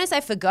 But to be honest,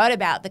 I forgot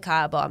about the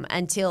car bomb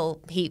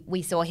until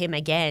we saw him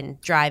again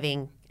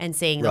driving and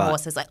seeing the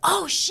horses. Like,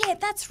 oh, shit,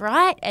 that's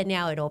right. And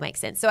now it all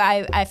makes sense. So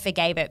I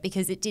forgave it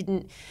because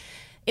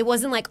it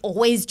wasn't like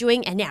always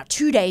doing, and now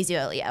 2 days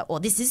earlier,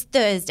 or this is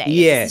Thursday.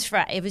 Yeah. This is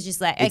Friday. It was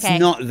just like, okay. It's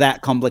not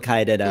that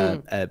complicated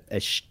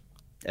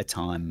a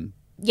time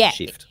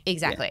shift.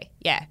 Exactly.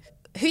 Yeah.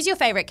 Who's your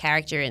favourite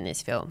character in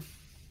this film?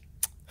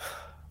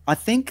 I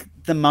think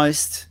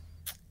it's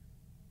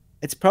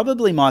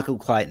probably Michael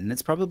Clayton.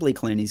 It's probably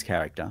Clooney's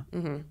character.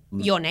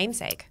 Mm-hmm. Your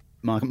namesake.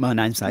 My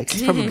namesake.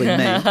 It's probably me.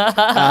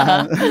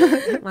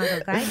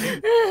 Michael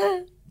Clayton.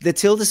 The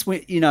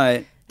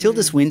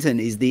Tilda Swinton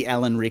is the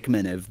Alan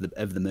Rickman of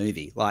the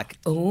movie.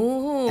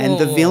 And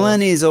the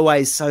villain is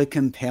always so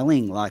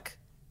compelling. Like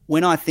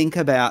when I think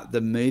about the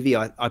movie,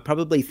 I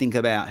probably think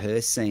about her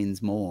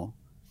scenes more.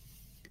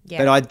 Yeah.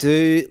 But I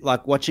do,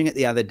 like watching it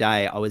the other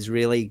day, I was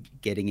really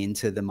getting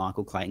into the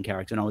Michael Clayton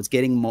character, and I was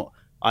getting more,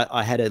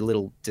 I had a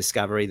little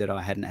discovery that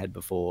I hadn't had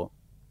before.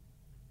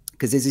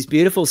 Because there's this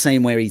beautiful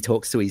scene where he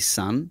talks to his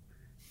son.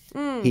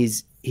 So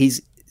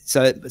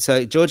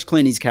George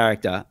Clooney's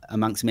character,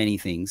 amongst many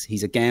things,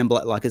 he's a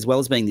gambler, like as well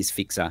as being this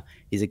fixer,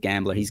 he's a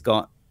gambler, he's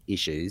got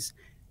issues,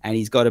 and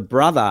he's got a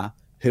brother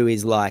who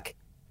is like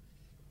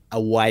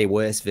a way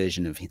worse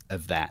version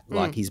of that.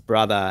 Like his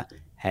brother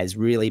has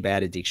really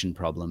bad addiction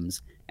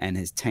problems, and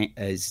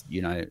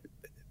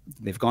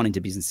they've gone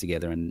into business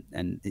together,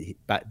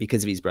 but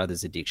because of his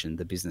brother's addiction,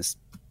 the business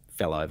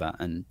fell over.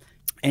 And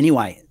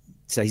anyway,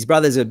 so his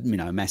brother's a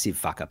massive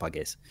fuck up, I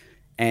guess.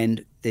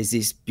 And there's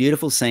this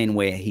beautiful scene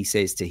where he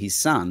says to his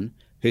son,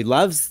 who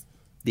loves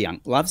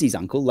his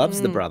uncle,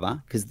 loves the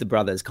brother, because the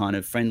brother's kind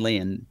of friendly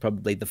and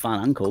probably the fun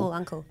uncle. Cool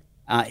uncle.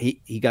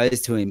 He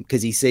goes to him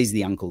because he sees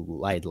the uncle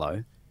laid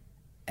low.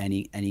 And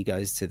he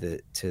goes to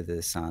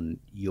the son,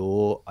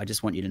 I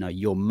just want you to know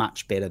you're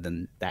much better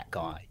than that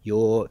guy.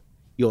 You're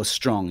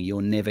strong.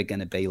 You're never going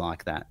to be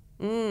like that.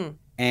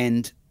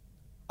 And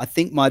I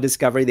think my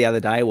discovery the other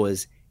day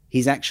was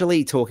he's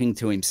actually talking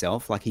to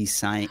himself. Like he's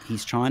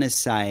trying to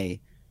say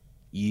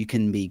you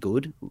can be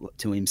good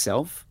to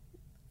himself.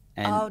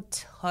 And,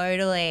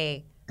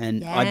 totally.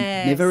 And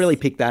I'd never really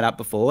picked that up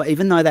before,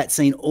 even though that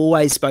scene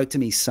always spoke to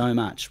me so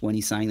much when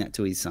he's saying that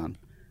to his son.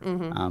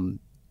 Mm-hmm.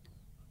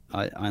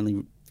 I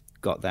only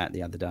got that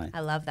the other day. I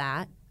love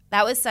that.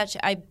 That was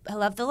I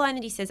love the line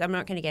that he says, I'm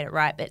not going to get it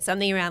right, but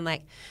something around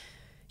like,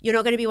 you're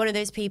not going to be one of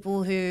those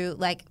people who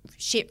like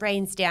shit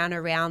rains down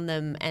around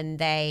them and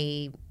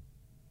they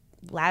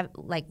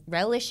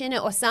relish in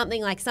it, or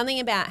something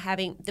about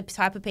having the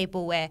type of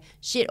people where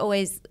shit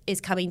always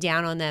is coming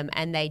down on them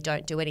and they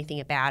don't do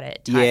anything about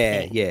it.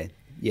 Yeah.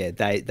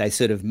 They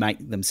sort of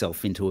make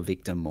themselves into a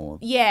victim or.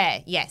 Yeah.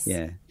 Yes.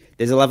 Yeah.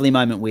 There's a lovely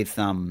moment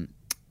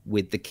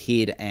with the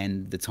kid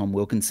and the Tom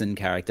Wilkinson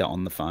character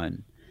on the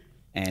phone,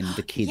 and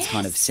the kid's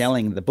kind of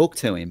selling the book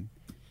to him.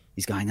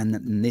 He's going,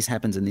 and this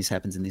happens, and this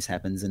happens, and this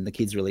happens, and the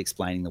kid's really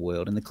explaining the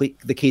world, and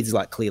the kid's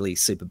like clearly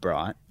super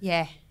bright.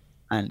 Yeah.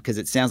 And because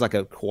it sounds like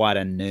quite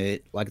a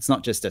nerd, like it's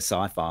not just a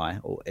sci-fi,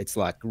 or it's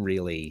like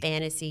really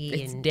fantasy.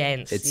 It's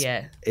dense.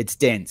 It's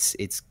dense.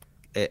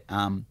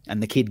 And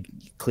the kid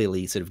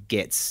clearly sort of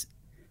gets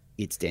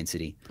its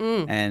density.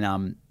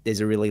 And there's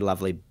a really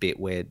lovely bit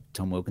where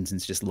Tom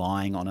Wilkinson's just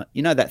lying on it.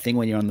 You know that thing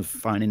when you're on the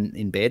phone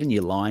in bed and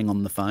you're lying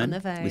on the phone,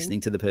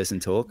 listening to the person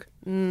talk?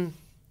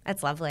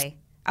 That's lovely.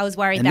 I was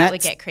worried And that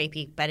would that's- get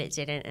creepy, but it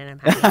didn't, and I'm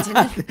happy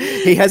it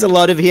didn't. He has a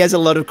lot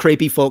of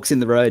creepy forks in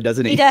the road,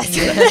 doesn't he? He does.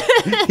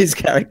 His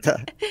character.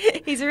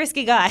 He's a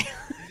risky guy.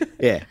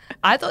 Yeah.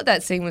 I thought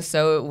that scene was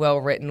so well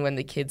written when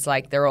the kids,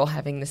 like, they're all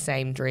having the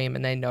same dream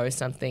and they know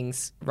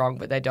something's wrong,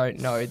 but they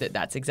don't know that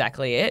that's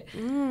exactly it.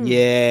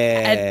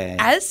 Yeah. And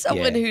as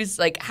someone who's,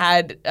 like,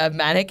 had a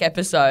manic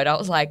episode, I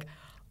was like,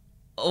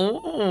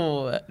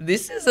 oh,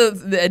 this is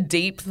a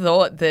deep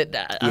thought that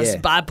us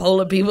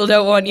bipolar people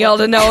don't want y'all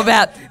to know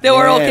about. That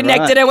we're all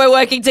connected and we're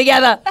working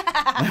together.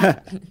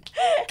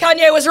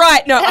 Kanye was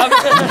right. No.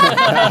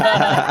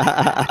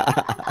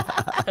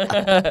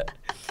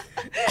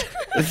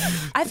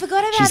 I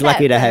forgot about She's that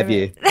lucky to have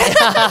moment. you.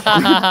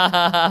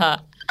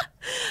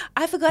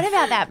 I forgot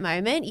about that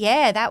moment.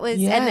 Yeah, that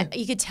was, and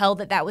you could tell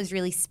that was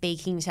really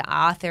speaking to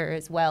Arthur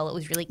as well. It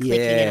was really clicking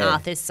in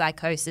Arthur's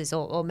psychosis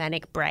or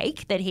manic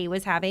break that he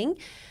was having.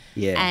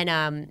 Yeah.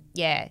 And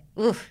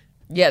oof.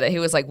 Yeah, that he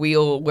was like,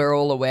 we're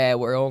all aware,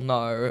 we all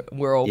know,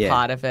 we're all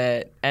part of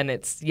it. And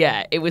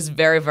it was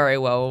very, very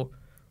well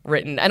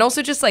written. And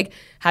also just like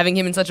having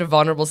him in such a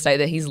vulnerable state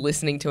that he's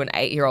listening to an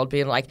 8-year-old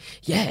being like,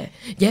 yeah,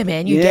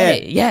 man, you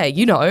get it. Yeah,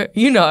 you know.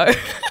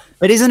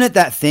 But isn't it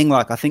that thing,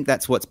 like, I think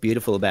that's what's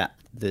beautiful about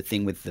the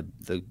thing with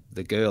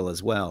the girl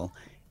as well.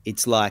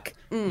 It's like,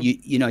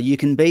 you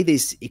can be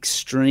this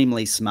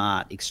extremely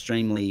smart,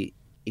 extremely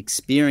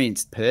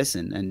experienced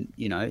person and,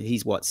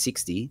 he's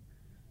 60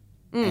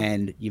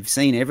 and you've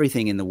seen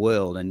everything in the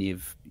world and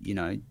you've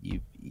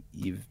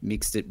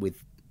mixed it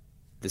with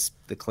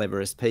the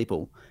cleverest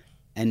people,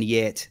 and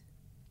yet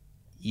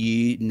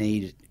you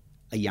need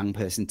a young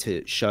person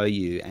to show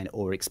you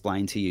or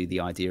explain to you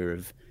the idea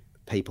of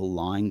people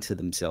lying to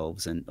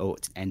themselves and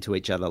to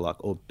each other, like,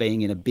 or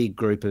being in a big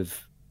group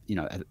of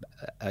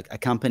a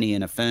company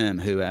and a firm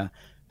who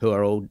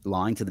are all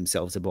lying to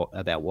themselves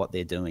about what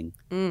they're doing.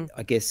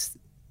 I guess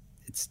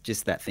it's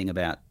just that thing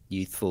about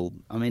youthful.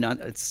 I mean, I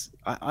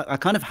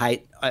kind of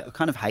hate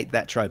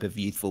that trope of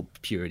youthful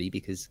purity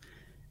because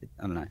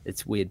I don't know,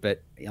 it's weird,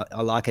 but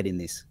I like it in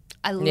this.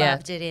 I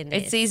loved it in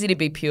this. It's easy to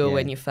be pure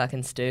when you're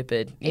fucking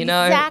stupid,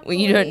 know, when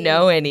you don't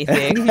know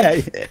anything.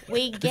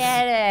 We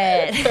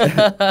get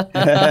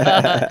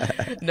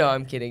it. No,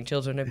 I'm kidding.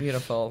 Children are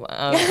beautiful.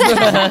 And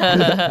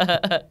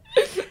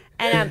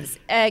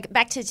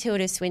back to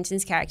Tilda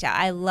Swinton's character,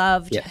 I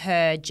loved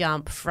her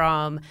jump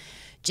from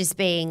just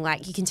being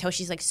like, you can tell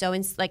she's like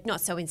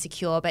not so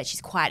insecure, but she's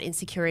quite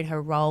insecure in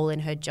her role in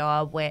her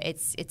job, where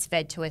it's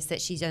fed to us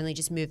that she's only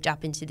just moved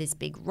up into this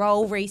big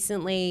role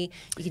recently.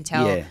 You can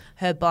tell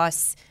her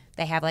boss,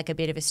 they have like a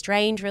bit of a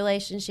strained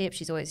relationship.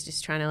 She's always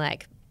just trying to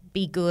like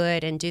be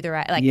good and do the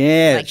right, like,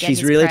 like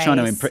she's really trying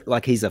to impress,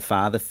 like he's a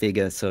father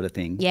figure sort of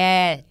thing.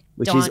 Yeah.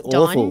 Which is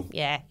awful.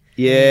 Yeah.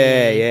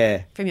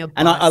 Yeah. From your boss.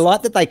 And I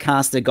like that they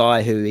cast a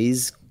guy who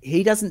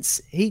he doesn't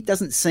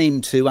seem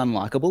too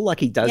unlikable.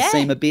 Like he does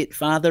seem a bit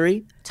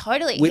fathery.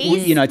 Totally.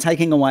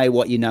 Taking away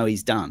what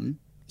he's done.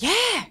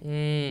 Yeah.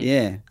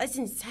 Yeah. It's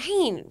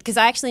insane. Because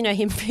I actually know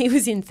him. He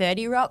was in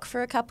 30 Rock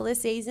for a couple of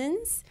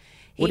seasons.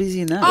 What is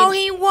he in that? Oh,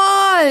 he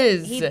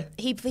was.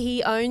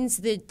 He owns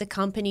the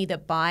company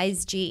that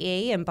buys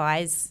GE and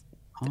buys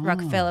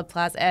Rockefeller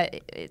Plaza.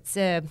 It's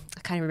I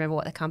can't remember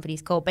what the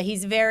company's called, but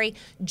he's very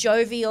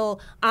jovial.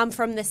 I'm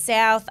from the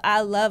South.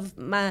 I love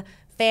my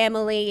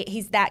family.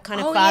 He's that kind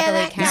of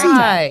fatherly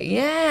character.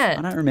 Yeah.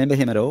 I don't remember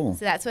him at all.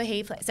 So that's what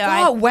he plays.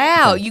 So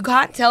wow. You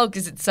can't tell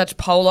because it's such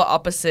polar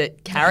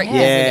opposite characters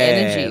and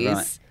energies.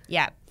 Right.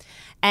 Yeah.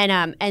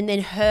 And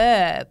then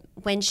her,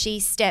 when she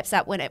steps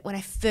up, when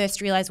I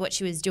first realized what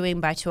she was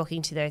doing by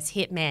talking to those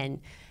hitmen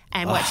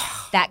and watch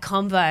that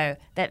convo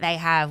that they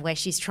have where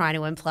she's trying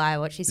to imply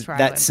what she's trying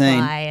to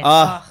imply.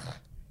 That scene.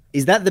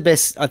 Is that the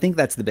best? I think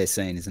that's the best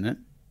scene, isn't it?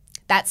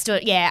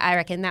 I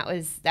reckon that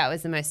was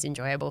the most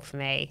enjoyable for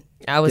me.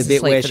 I was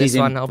asleep for this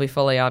one, I'll be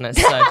fully honest.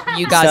 So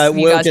you guys, so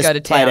you guys just go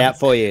to play town. it out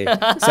for you.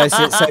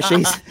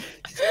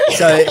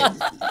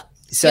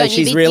 So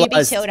she's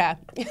realised.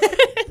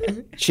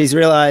 She's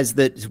realised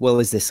that. Well,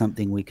 is there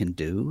something we can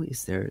do?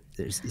 Is there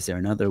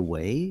another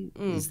way?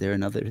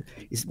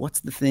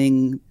 What's the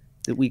thing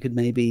that we could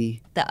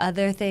maybe? The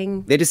other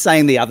thing. They're just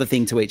saying the other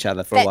thing to each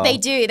other for a while. They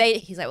do.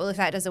 He's like, well, if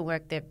that doesn't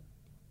work,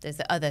 there's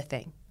the other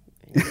thing,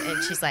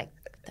 and she's like,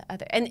 the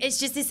other, and it's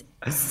just this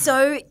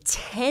so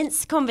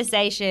tense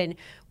conversation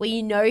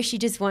where she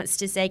just wants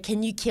to say,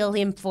 "Can you kill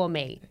him for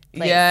me?"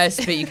 Please?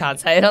 Yes, but you can't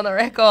say it on the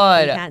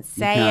record. You can't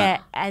say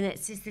it, and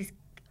it's just this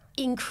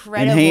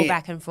incredible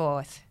back and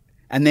forth.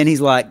 And then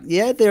he's like,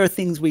 "Yeah, there are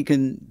things we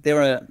can.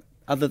 There are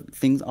other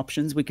things,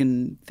 options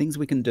things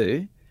we can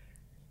do."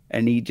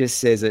 And he just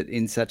says it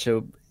in such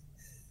a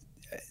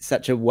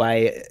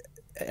way,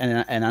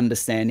 an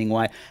understanding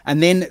way.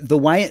 And then the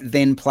way it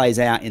then plays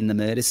out in the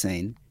murder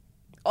scene.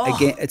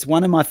 Again, it's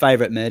one of my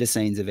favourite murder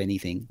scenes of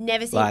anything.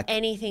 Never seen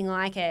anything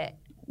like it.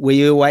 Were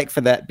you awake for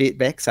that bit,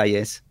 Beck? Say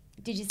yes.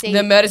 Did you see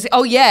the murder scene?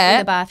 Oh, yeah. in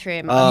the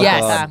bathroom? Oh,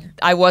 Yes, God.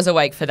 I was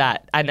awake for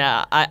that. And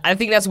I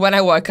think that's when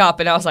I woke up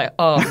and I was like,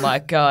 oh my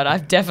God,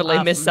 I've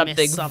definitely missed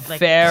something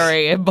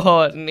very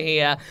important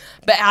here.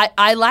 But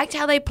I liked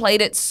how they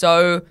played it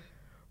so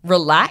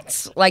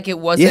relaxed. Like it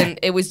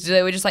wasn't, they were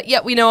just like, yeah,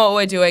 we know what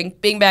we're doing.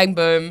 Bing, bang,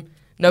 boom.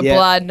 No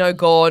blood, no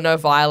gore, no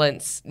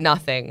violence,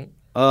 nothing.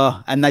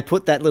 Oh, and they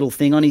put that little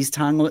thing on his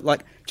tongue,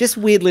 like just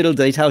weird little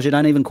details. You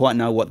don't even quite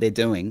know what they're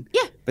doing.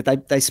 Yeah.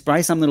 But they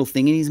spray some little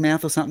thing in his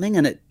mouth or something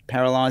and it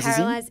paralyzes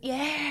him.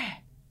 Yeah.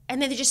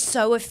 And then they're just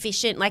so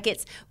efficient. Like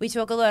we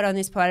talk a lot on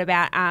this pod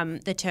about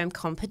the term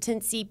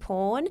competency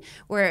porn,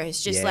 where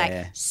it's just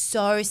like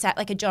so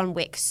like a John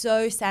Wick,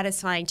 so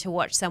satisfying to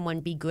watch someone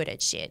be good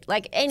at shit.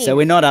 Like any. So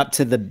we're not up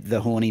to the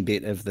horny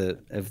bit of the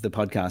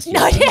podcast yet.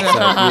 No,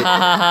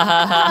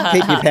 So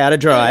keep your powder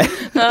dry.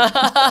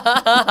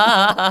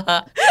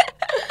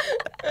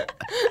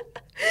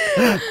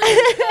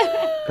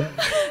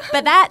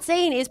 But that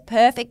scene is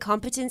perfect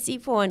competency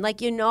porn. Like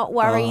you're not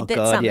worried that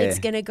something's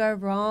going to go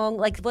wrong.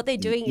 Like what they're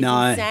doing is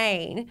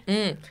insane.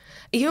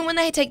 Even when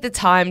they take the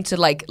time to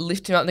like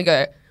lift him up and they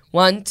go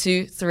 1,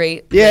 2,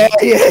 3. Yeah.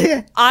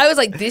 I was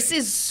like, this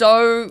is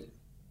so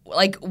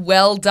like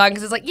well done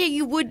because it's like, yeah,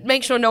 you would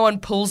make sure no one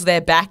pulls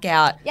their back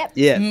out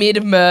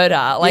mid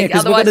murder. Like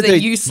otherwise they're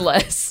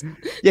useless.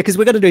 Yeah, because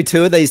we've got to do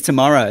 2 of these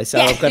tomorrow, so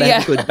I've got to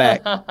have a good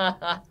back.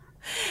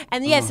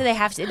 And so they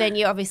have to. Then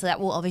you obviously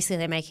obviously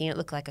they're making it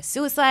look like a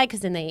suicide because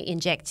then they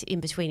inject in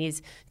between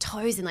his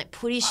toes and like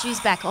put his shoes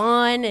back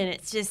on, and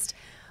it's just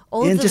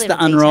all and the just the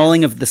little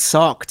unrolling details. of the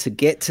sock to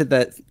get to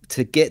that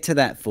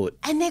foot.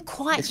 And they're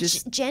quite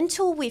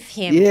gentle with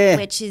him,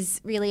 which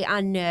is really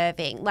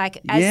unnerving. Like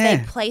as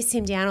they place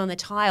him down on the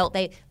tile,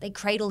 they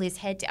cradle his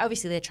head.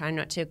 Obviously, they're trying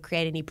not to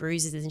create any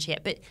bruises and shit,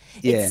 but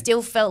it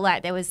still felt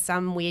like there was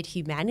some weird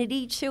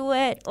humanity to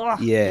it. Oh.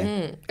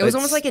 Yeah, it was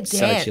almost like a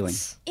dance. Chilling.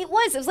 It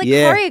was like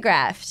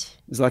choreographed.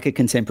 It was like a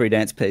contemporary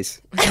dance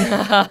piece.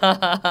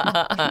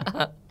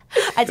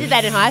 I did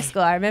that in high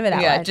school. I remember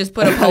that one. Just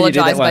put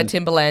Apologise by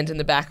Timberland in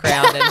the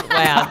background and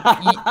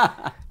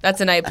wow, that's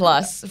an A+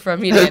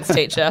 from your dance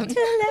teacher.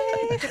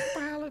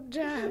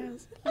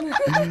 Apologise.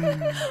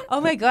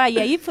 Oh my God,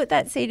 yeah, you put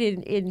that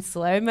scene in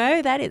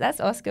slow-mo. That's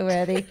Oscar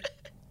worthy.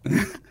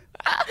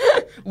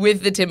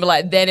 With the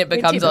Timberland, then it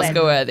becomes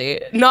Oscar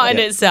worthy. Not in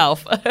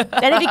itself.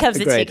 Then it becomes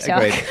a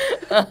TikTok.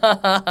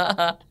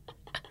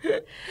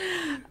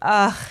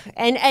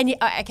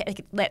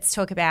 Okay, let's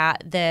talk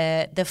about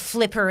the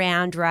flip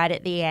around right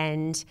at the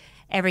end.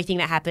 Everything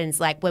that happens,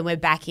 like when we're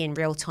back in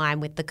real time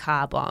with the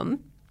car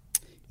bomb.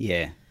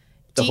 Yeah,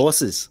 the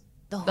horses.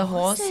 The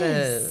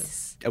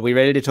horses. Are we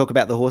ready to talk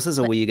about the horses,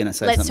 or were you going to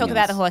say something Let's talk else?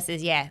 about the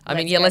horses. Yeah.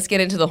 Let's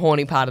get into the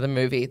horny part of the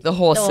movie. The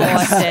horses.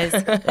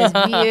 Those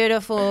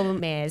beautiful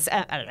mares.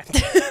 I don't know.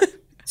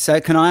 So,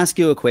 can I ask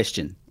you a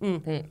question?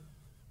 Mm-hmm.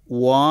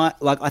 Why?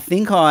 Like, I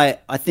think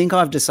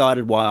I've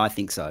decided why I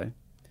think so.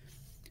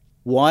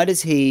 Why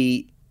does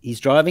he's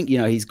driving,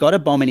 he's got a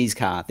bomb in his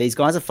car. These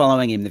guys are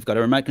following him. They've got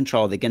a remote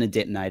control. They're going to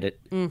detonate it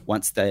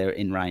once they're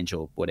in range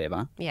or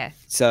whatever. Yeah.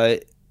 So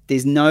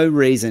there's no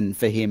reason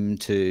for him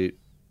to,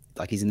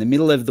 like, he's in the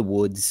middle of the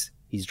woods.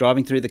 He's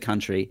driving through the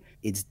country.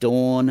 It's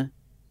dawn.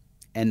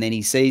 And then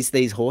he sees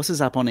these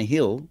horses up on a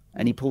hill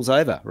and he pulls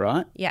over,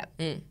 right? Yeah.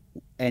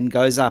 And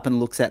goes up and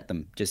looks at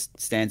them, just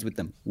stands with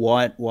them.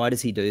 Why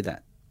does he do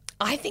that?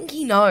 I think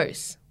he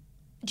knows.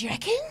 Do you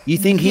reckon? You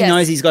think he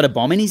knows he's got a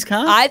bomb in his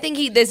car? I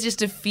think there's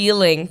just a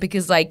feeling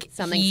because like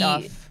something's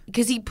off.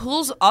 Because he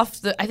pulls off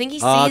I think he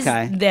sees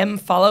them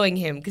following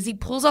him because he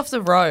pulls off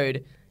the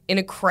road in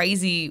a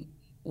crazy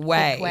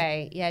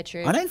way. Yeah,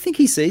 true. I don't think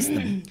he sees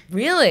them.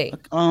 Really?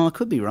 Oh, I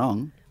could be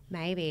wrong.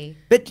 Maybe.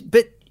 But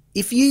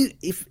if you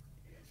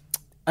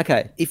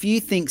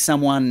think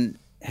someone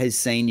has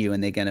seen you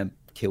and they're going to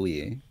kill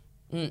you,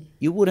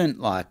 you wouldn't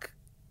like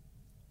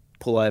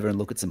pull over and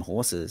look at some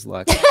horses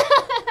like.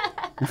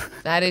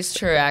 That is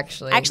true,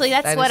 actually. Actually,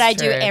 that's what I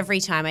do every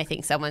time I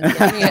think someone's going to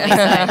kill me. So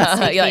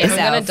if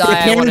I'm going to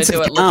die, I want to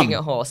do it looking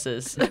at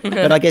horses.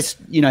 But I guess,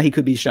 he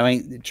could be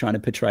trying to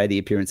portray the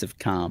appearance of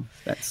calm.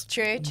 That's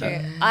true.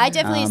 I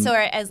definitely saw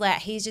it as like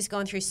he's just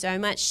gone through so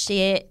much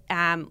shit.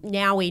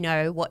 Now we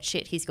know what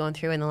shit he's gone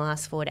through in the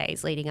last 4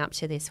 days leading up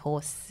to this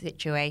horse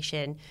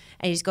situation.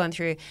 And he's gone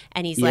through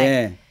and he's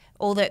like...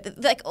 all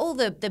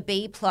the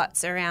B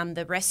plots around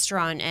the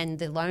restaurant and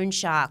the loan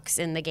sharks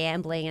and the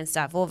gambling and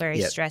stuff, all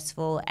very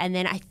stressful. And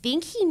then I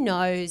think he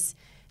knows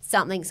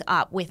something's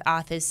up with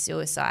Arthur's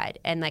suicide.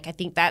 And like I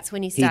think that's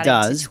when he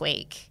started to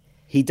tweak.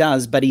 He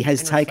does, but he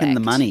has taken the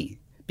money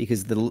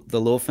because the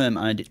law firm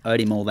owed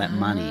him all that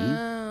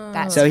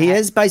money. So he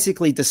has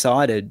basically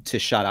decided to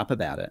shut up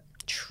about it.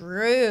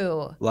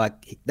 True.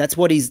 Like that's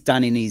what he's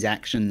done in his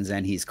actions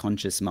and his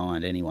conscious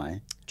mind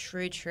anyway.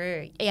 True.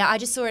 Yeah, I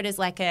just saw it as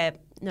like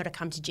not a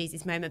come to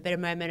Jesus moment, but a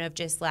moment of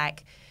just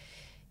like,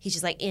 he's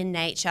just like in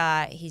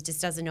nature. He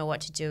just doesn't know what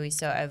to do. He's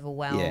so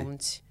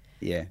overwhelmed.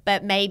 Yeah.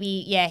 But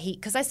maybe,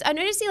 because I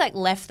noticed he like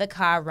left the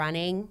car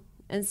running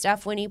and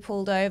stuff when he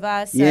pulled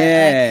over. So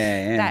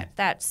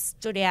that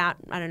stood out.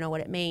 I don't know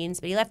what it means,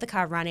 but he left the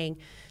car running.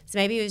 So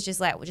maybe he was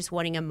just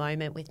wanting a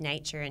moment with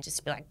nature and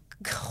just be like,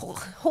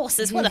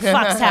 horses, what the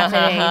fuck's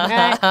happening?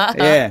 Right?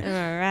 Yeah.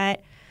 All right.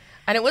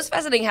 And it was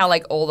fascinating how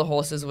like all the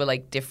horses were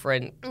like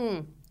different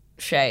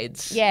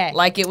shades. Yeah.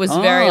 Like it was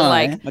very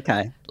like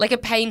okay. like a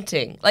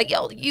painting. Like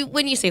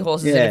when you see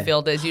horses in a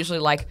field, there's usually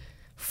like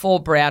 4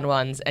 brown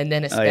ones and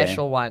then a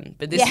special one.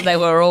 But they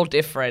were all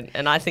different,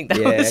 and I think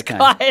that was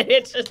quite.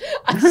 It's just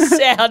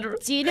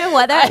Do you know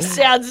what I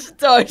sound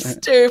so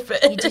stupid.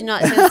 You do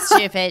not sound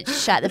stupid.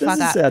 Shut the fuck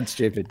up. Sound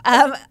stupid.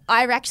 I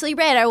actually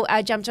read.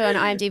 I jumped on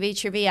IMDb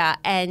trivia,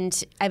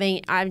 and I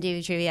mean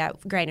IMDb trivia,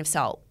 grain of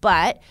salt,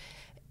 but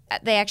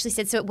they actually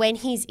said so when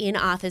he's in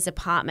Arthur's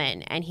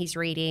apartment and he's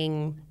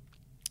reading,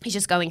 he's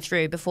just going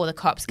through before the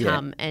cops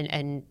come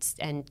and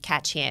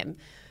catch him.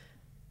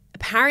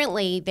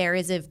 Apparently, there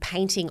is a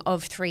painting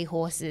of 3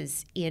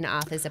 horses in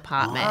Arthur's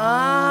apartment.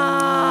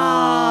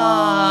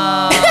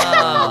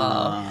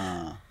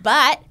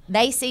 But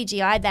they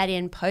CGI'd that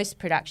in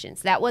post-production.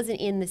 So that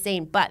wasn't in the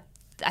scene. But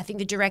I think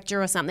the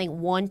director or something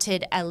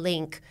wanted a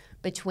link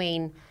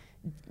between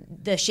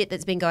the shit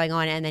that's been going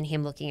on and then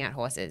him looking at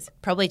horses,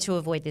 probably to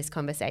avoid this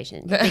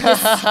conversation.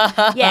 Because,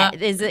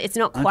 it's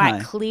not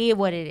quite clear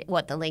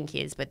what the link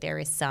is, but there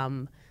is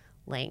some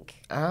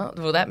link. Oh,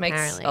 well, that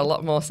makes a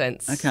lot more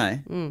sense.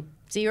 Okay.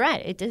 So you're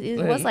right.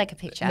 It was like a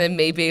picture. And then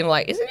me being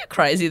like, isn't it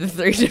crazy the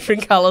 3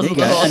 different colours of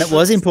the horses? And it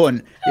was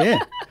important. Yeah.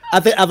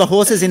 Are the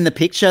horses in the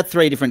picture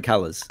 3 different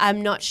colours?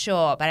 I'm not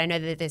sure, but I know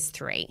that there's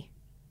 3.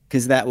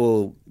 Because that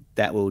will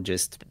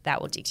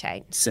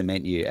dictate.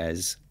 Cement you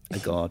as a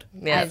god.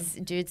 Yeah. As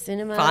dude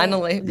cinema.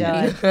 Finally.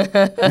 God.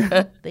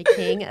 The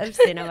king of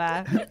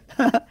cinema.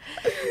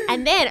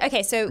 And then,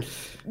 okay, so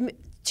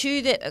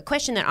to the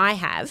question that I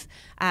have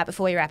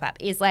before we wrap up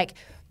is like,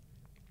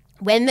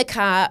 when the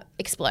car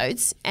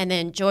explodes and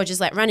then George is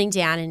like running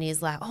down and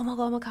he's like, oh my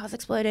God, my car's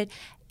exploded.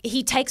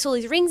 He takes all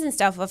his rings and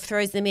stuff off,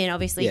 throws them in,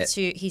 obviously,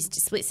 he's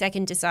split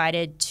second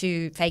decided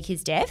to fake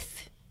his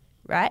death,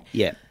 right?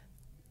 Yeah.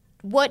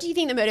 What do you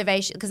think the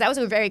motivation, because that was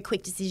a very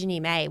quick decision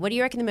he made. What do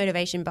you reckon the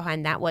motivation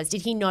behind that was?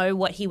 Did he know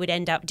what he would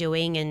end up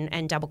doing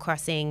and double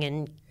crossing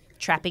and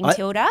trapping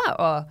Tilda?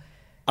 Or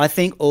I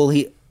think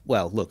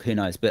look, who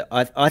knows? But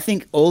I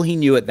think all he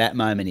knew at that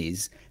moment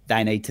is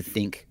they need to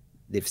think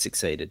they've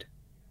succeeded.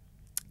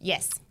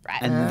 Yes,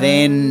 right.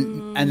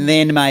 And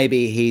then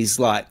maybe he's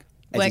like,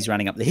 as he's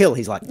running up the hill,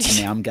 he's like,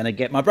 now I'm going to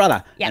get my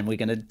brother and we're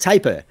going to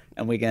tape her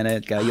and we're going to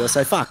go, you're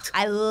so fucked.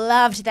 I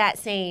loved that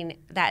scene,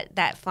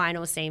 that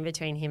final scene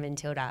between him and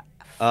Tilda.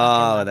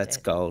 Oh, that's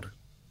gold.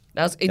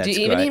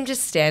 Even him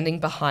just standing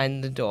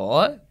behind the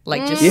door,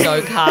 like just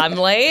so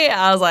calmly,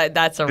 I was like,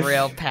 that's a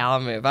real power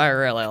move. I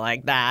really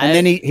like that. And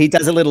then he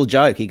does a little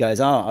joke. He goes,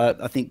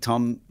 I think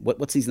Tom,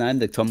 what's his name?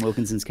 The Tom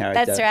Wilkinson's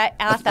character. That's right,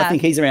 Arthur. I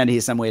think he's around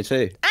here somewhere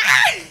too.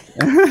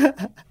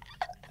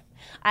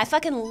 I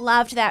fucking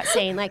loved that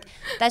scene. Like,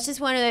 that's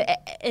just one of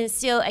the, and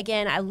still,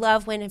 again, I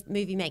love when a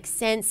movie makes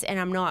sense and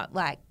I'm not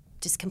like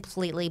just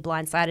completely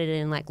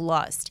blindsided and like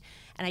lost.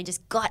 And I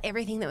just got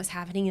everything that was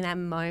happening in that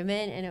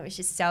moment, and it was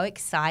just so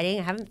exciting.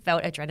 I haven't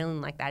felt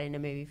adrenaline like that in a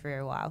movie for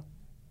a while.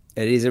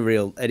 It is a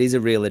real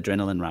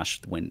adrenaline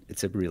rush when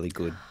it's a really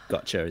good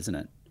gotcha, isn't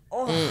it?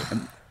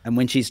 Oh. And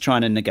when she's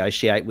trying to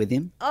negotiate with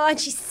him. Oh, and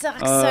she sucks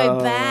so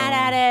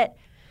bad at it.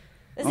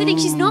 That's the thing,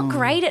 she's not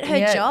great at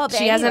her job.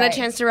 She hasn't had a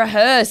chance to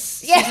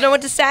rehearse. She doesn't know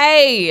what to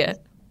say.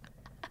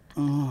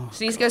 She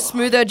needs to go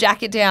smooth her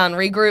jacket down,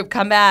 regroup,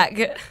 come back.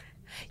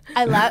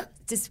 I love...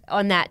 Just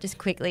on that, just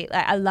quickly,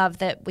 like, I love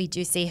that we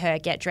do see her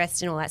get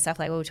dressed and all that stuff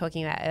like we were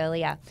talking about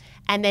earlier.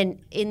 And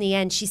then in the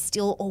end, she's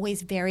still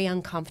always very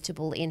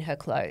uncomfortable in her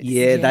clothes.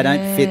 Yeah, they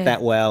don't fit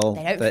that well.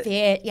 They don't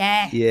fit,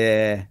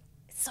 Yeah.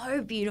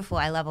 So beautiful.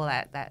 I love all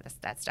that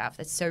stuff.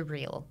 That's so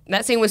real.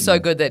 That scene was so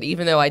good that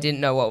even though I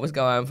didn't know what was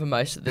going on for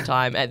most of the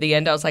time, at the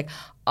end I was like,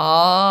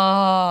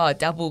 oh,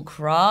 double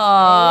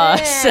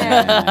cross.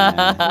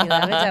 Yeah. We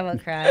love a double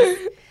cross.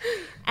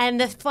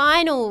 And the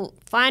final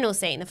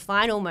scene, the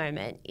final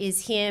moment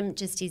is him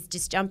he's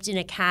just jumped in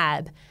a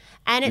cab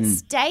and it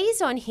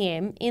stays on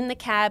him in the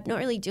cab, not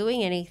really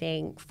doing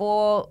anything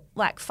for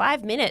like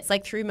 5 minutes,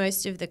 like through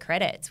most of the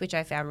credits, which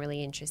I found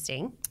really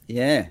interesting.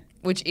 Yeah.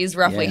 Which is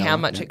roughly how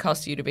much it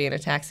costs you to be in a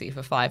taxi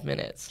for 5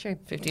 minutes. True.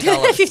 $50.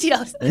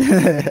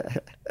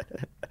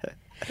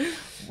 $50.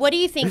 What do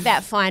you think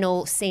that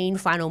final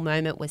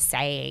moment was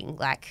saying?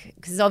 Like,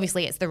 because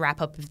obviously it's the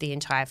wrap up of the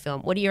entire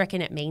film. What do you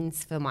reckon it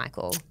means for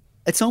Michael?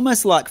 It's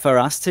almost like for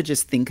us to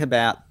just think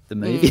about the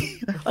movie.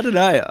 I don't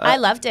know. I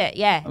loved it,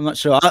 yeah. I'm not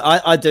sure.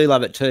 I do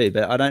love it too,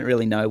 but I don't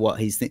really know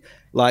what he's thinking.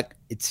 Like,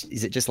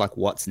 is it just like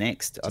what's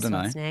next? I don't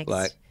know. Next?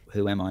 Like,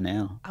 who am I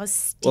now?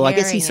 Well, I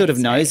guess he sort of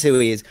knows who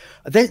he is.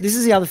 This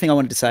is the other thing I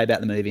wanted to say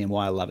about the movie and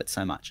why I love it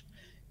so much.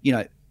 You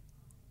know,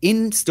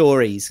 in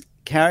stories,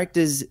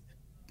 characters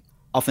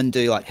often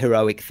do like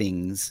heroic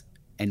things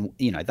and,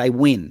 you know, they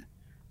win.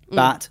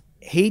 But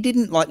he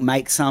didn't like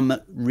make some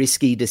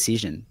risky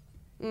decision.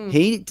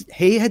 He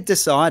had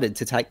decided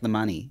to take the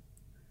money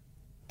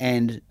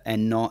and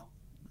not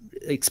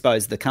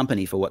expose the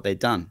company for what they've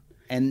done.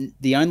 And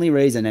the only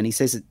reason, and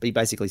he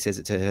basically says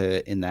it to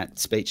her in that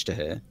speech to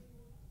her,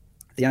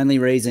 the only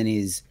reason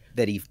is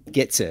that he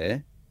gets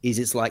her is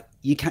it's like,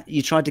 you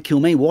tried to kill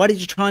me. Why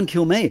did you try and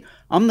kill me?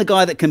 I'm the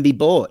guy that can be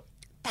bought.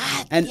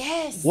 And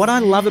what I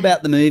love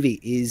about the movie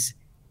is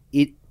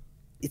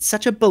it's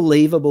such a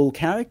believable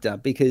character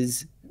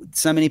because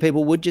so many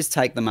people would just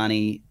take the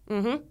money,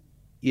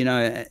 you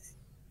know,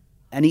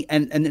 and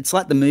it's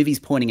like the movie's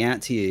pointing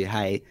out to you,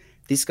 hey,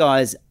 this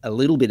guy's a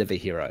little bit of a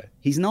hero.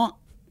 He's not.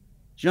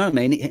 Do you know what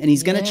I mean? And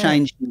he's going to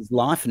change his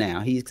life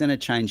now. He's going to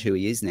change who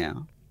he is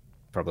now,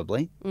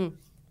 probably.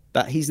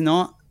 But he's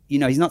not, you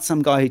know, he's not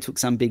some guy who took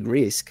some big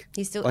risk.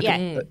 He's still, like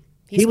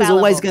He's he was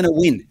fallible. always going to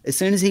win. As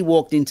soon as he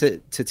walked into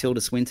Tilda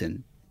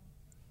Swinton,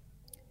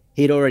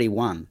 he'd already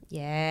won.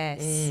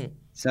 Yes.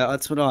 So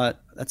that's what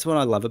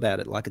I love about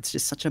it. Like, it's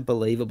just such a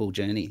believable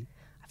journey.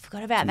 I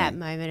forgot about that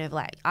moment of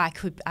like, I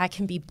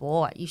can be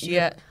bought. You should.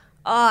 Yeah.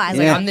 Oh, I was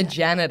Like, like, I'm the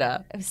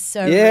janitor. it was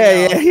so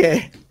Yeah, real.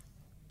 yeah.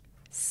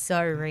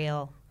 So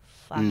real.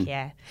 Fuck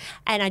yeah.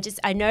 And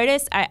I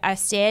noticed, I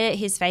stared at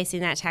his face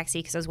in that taxi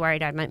because I was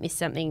worried I might miss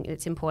something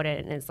that's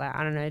important. And it's like,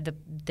 I don't know,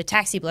 the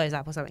taxi blows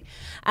up or something.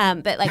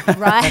 But like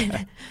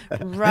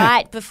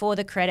right before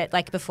the credit,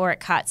 like before it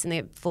cuts and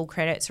the full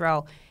credits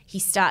roll, he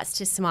starts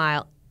to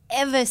smile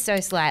ever so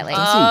slightly.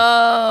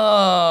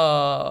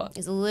 Oh.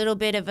 There's a little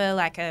bit of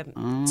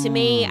to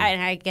me,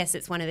 and I guess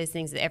it's one of those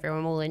things that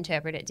everyone will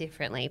interpret it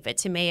differently, but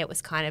to me it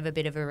was kind of a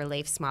bit of a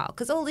relief smile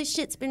because all this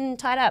shit's been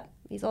tied up.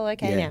 He's all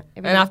okay now.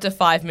 And after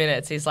 5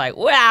 minutes, he's like,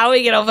 wow,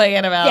 we can all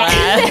forget about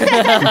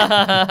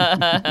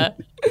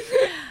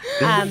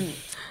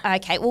that.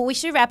 Okay, well, we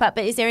should wrap up,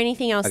 but is there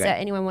anything else that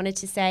anyone wanted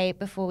to say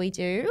before we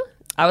do?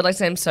 I would like to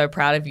say I'm so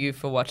proud of you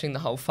for watching the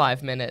whole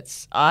 5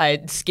 minutes.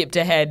 I skipped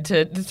ahead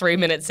to 3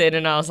 minutes in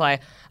and I was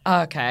like,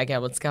 oh, okay, I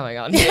get what's going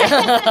on here.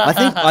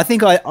 I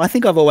think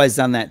I've always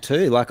done that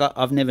too. Like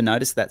I've never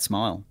noticed that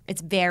smile.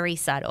 It's very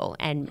subtle,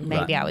 and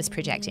maybe I was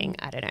projecting.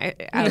 I don't know.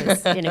 I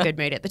was in a good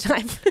mood at the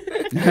time.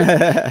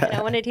 And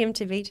I wanted him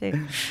to be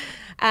too.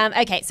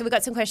 Okay, so we've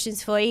got some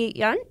questions for you,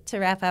 Jon, to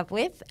wrap up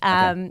with.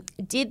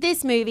 Did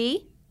this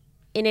movie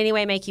in any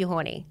way make you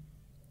horny?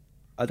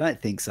 I don't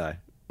think so.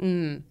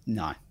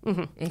 No.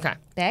 Okay.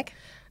 Beck?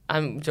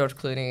 George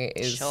Clooney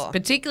is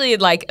particularly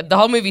like the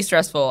whole movie's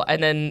stressful,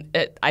 and then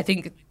I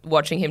think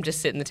watching him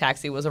just sit in the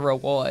taxi was a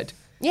reward.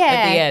 Yeah.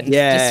 At the end,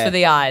 Yeah. just for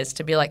the eyes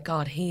to be like,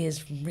 God, he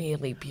is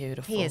really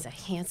beautiful. He is a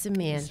handsome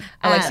man.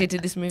 Alexia,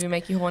 did this movie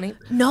make you horny?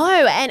 No,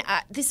 and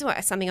this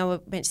is something I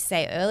meant to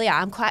say earlier.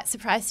 I'm quite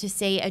surprised to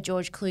see a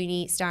George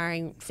Clooney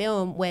starring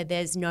film where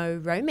there's no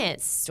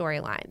romance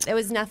storyline. There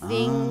was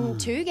nothing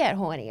to get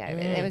horny over.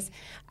 There was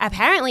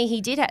apparently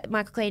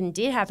Michael Clayton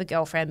did have a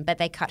girlfriend, but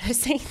they cut her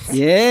scenes.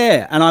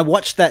 Yeah, and I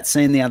watched that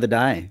scene the other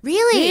day.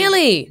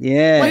 Really?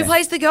 Yeah. Well, who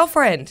plays the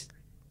girlfriend?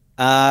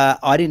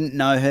 I didn't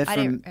know her I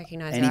from didn't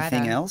recognise her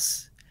anything either.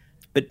 else.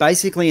 But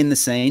basically in the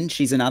scene,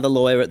 she's another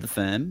lawyer at the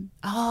firm.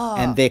 Oh.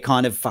 And they're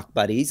kind of fuck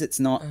buddies. It's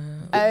not,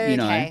 you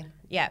know. Okay.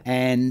 Yeah.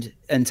 And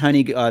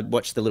Tony, I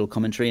watched the little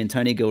commentary, and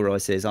Tony Gilroy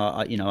says,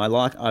 I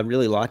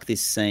really like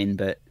this scene,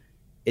 but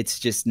it's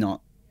just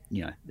not,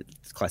 you know,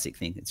 it's a classic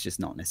thing. It's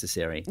just not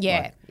necessary.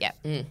 Yeah. Like,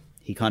 yeah.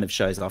 he kind of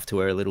shows off to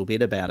her a little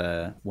bit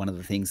about one of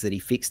the things that he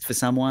fixed for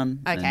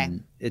someone. Okay.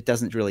 And it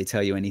doesn't really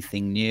tell you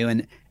anything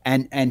new.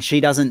 And she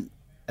doesn't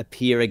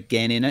appear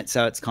again in it.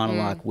 So it's kind of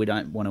like, we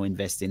don't want to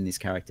invest in this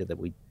character that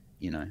we,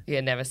 you know.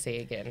 Yeah, never see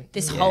again.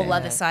 This whole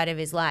other side of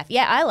his life.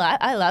 Yeah,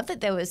 I love that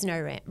there was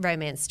no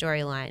romance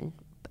storyline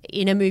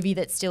in a movie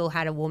that still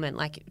had a woman.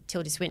 Like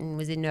Tilda Swinton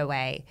was in no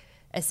way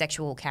a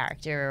sexual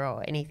character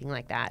or anything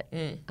like that.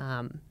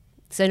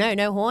 So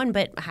no horn,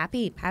 but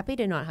happy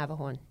to not have a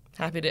horn.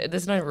 Happy to.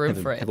 There's no room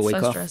for it. have a It's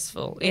week so off.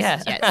 stressful.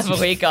 Yeah, Yes. have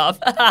a week off.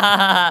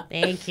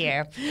 Thank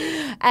you.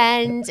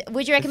 And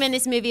would you recommend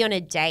this movie on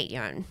a date,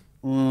 Jon?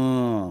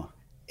 Oh,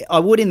 I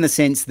would, in the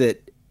sense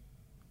that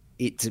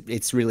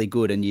it's really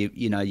good, and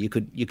you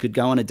could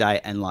go on a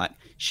date and like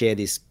share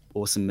this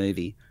awesome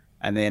movie,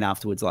 and then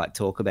afterwards like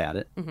talk about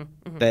it.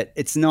 But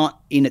it's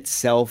not in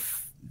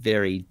itself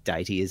very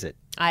datey, is it?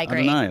 I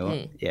agree. I don't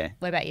know. Yeah.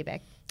 What about you,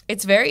 Beck?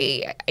 It's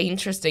very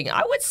interesting.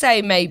 I would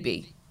say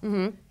maybe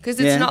because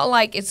it's Yeah. not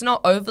like it's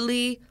not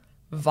overly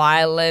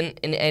violent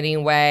in any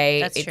way.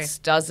 That's it true.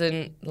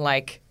 doesn't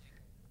like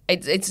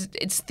it's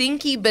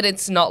thinky, but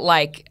it's not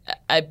like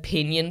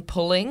opinion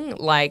pulling.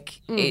 Like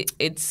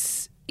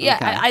it's Okay.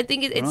 I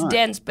think it's Right.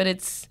 dense, but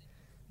it's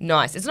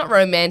nice. It's not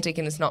romantic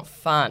and it's not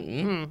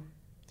fun.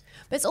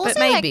 But it's also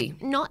maybe.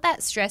 like not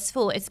that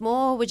stressful. It's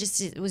more it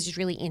was just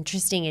really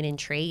interesting and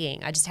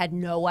intriguing. I just had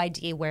no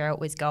idea where it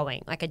was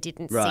going. Like I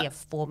didn't see Right. a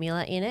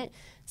formula in it.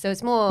 So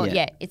it's more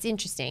Yeah. it's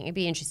interesting. It'd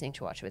be interesting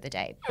to watch with a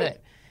date.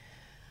 But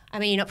I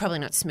mean, you're probably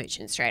not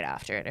smooching straight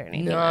after it or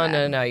anything. like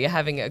that. No. You're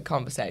having a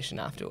conversation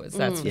afterwards.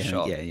 That's for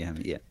sure. Yeah.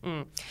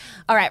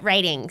 All right,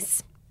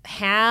 ratings.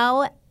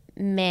 How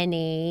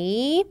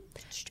many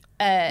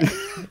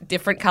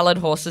Different coloured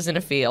horses in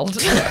a field.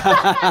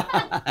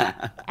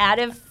 out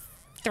of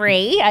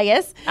 3, I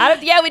guess.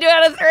 We do it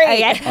out of 3.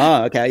 Okay.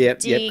 Oh, okay. Yep.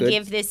 Do yep. you Good.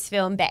 give this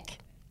film Beck?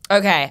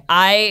 Okay,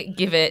 I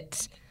give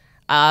it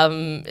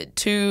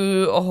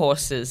 2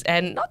 horses,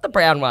 and not the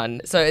brown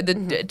one. So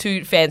the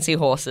 2 fancy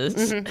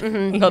horses,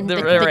 not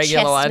the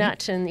regular one.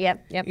 Chestnut and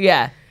yep.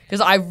 Yeah,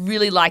 because I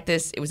really liked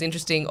this. It was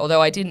interesting,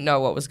 although I didn't know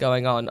what was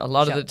going on a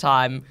lot of the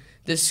time.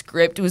 The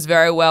script was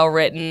very well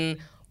written.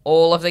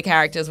 All of the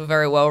characters were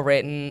very well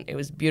written. It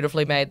was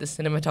beautifully made. The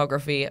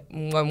cinematography,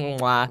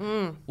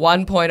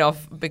 1 point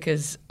off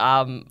because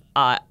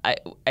I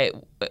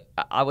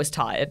was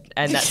tired,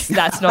 and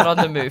that's not on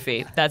the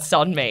movie. That's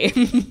on me.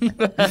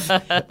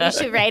 We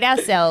should rate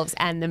ourselves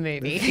and the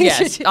movie.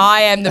 Yes,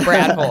 I am the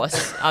brown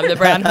horse. I'm the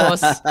brown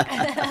horse.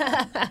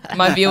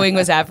 My viewing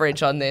was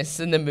average on this,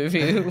 and the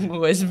movie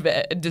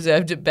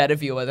deserved a better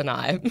viewer than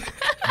I.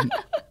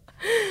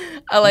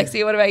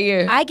 Alexia, what about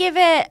you? I give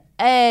it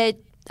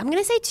I'm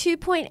going to say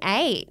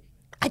 2.8.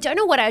 I don't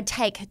know what I would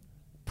take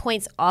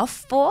points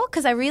off for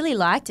because I really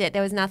liked it.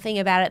 There was nothing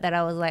about it that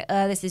I was like,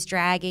 oh, this is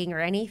dragging or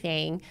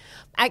anything.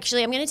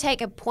 Actually, I'm going to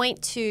take a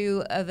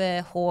 0.2 of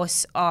a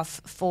horse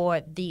off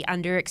for the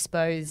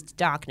underexposed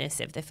darkness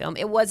of the film.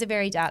 It was a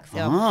very dark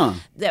film,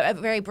 a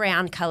very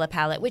brown colour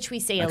palette, which we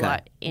see a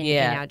lot in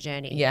our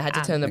journey. Yeah, I had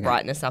to turn the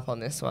brightness up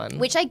on this one.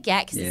 Which I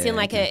get because it's in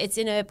it's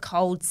in a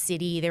cold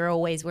city. They're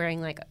always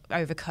wearing like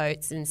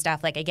overcoats and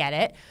stuff. Like I get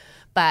it.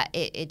 But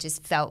it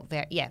just felt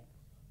very,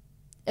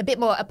 a bit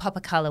more, a pop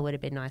of colour would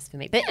have been nice for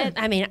me. But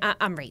I mean,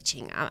 I'm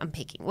reaching, I'm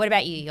picking. What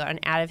about you? You're an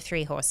out of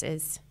 3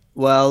 horses.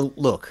 Well,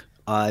 look,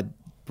 I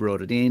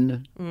brought it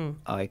in.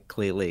 I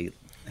clearly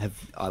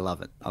I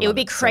love it. It would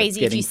be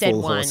crazy if you said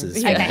 1.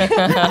 Horses. Okay.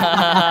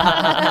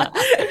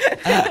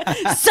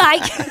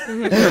 Psych.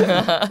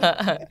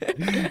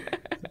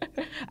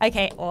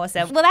 Okay,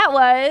 awesome. Well, that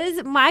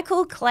was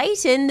Michael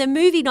Clayton, the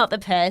movie, not the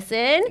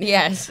person.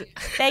 Yes.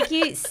 Thank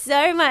you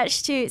so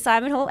much to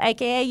Simon Hall,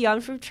 aka Jon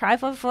from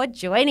Tripod, for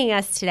joining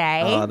us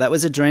today. Oh, that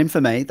was a dream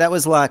for me. That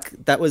was like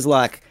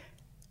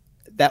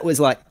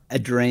a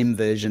dream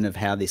version of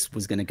how this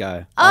was going to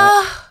go.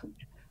 Oh.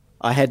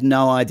 I had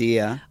no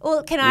idea.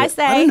 Well, can I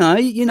say? I don't know.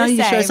 You the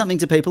show same. something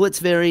to people. It's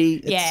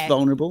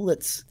vulnerable. It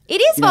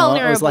is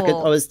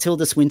vulnerable. I was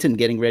Tilda Swinton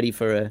getting ready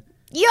for a.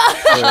 Yeah.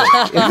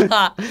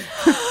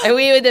 And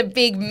we were the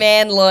big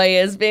man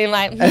lawyers being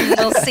like,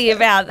 we'll see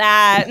about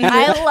that.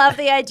 I love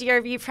the idea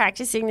of you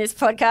practicing this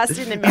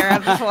podcast in the mirror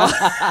before.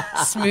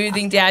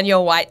 Smoothing down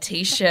your white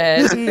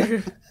T-shirt.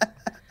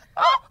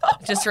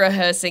 Just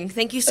rehearsing.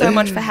 Thank you so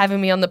much for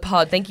having me on the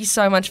pod. Thank you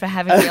so much for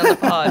having me on the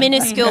pod.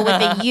 Minuscule with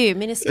a U.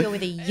 Minuscule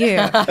with a U.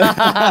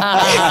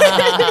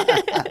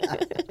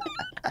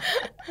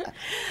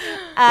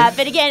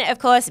 But again, of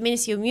course,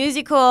 Minuscule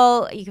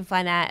Musical. You can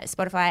find that at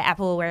Spotify,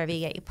 Apple, wherever you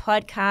get your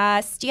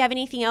podcasts. Do you have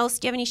anything else?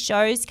 Do you have any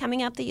shows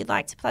coming up that you'd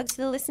like to plug to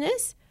the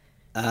listeners?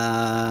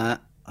 I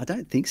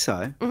don't think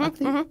so. I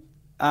think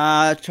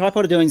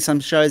Tripod are doing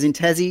some shows in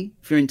Tassie.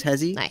 If you're in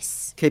Tassie,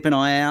 nice. Keep an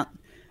eye out.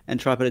 And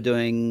Tripod are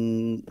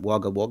doing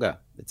Wagga Wagga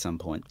at some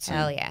point. So,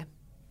 hell yeah.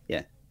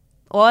 Yeah.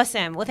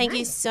 Awesome. Well, thank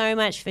you so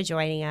much for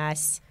joining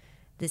us.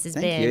 This has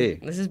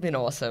This has been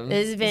awesome.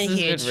 This has been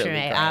huge for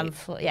me.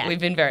 We've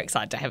been very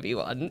excited to have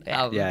you on.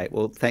 Yeah.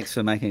 Well, thanks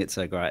for making it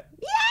so great.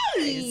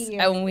 Yay!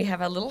 And we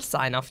have a little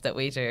sign off that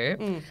we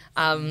do.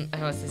 I want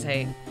to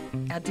say,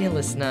 our dear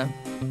listener,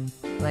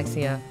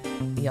 Alexia,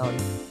 Jon,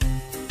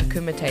 a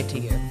kumite to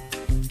you.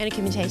 And a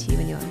kumite to you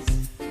and yours.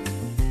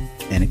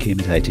 And a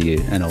kumite to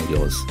you and all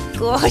yours.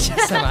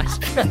 Gorgeous. So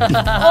much.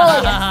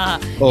 All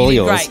yours. All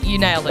yours. Great. You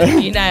nailed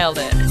it. You nailed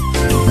it.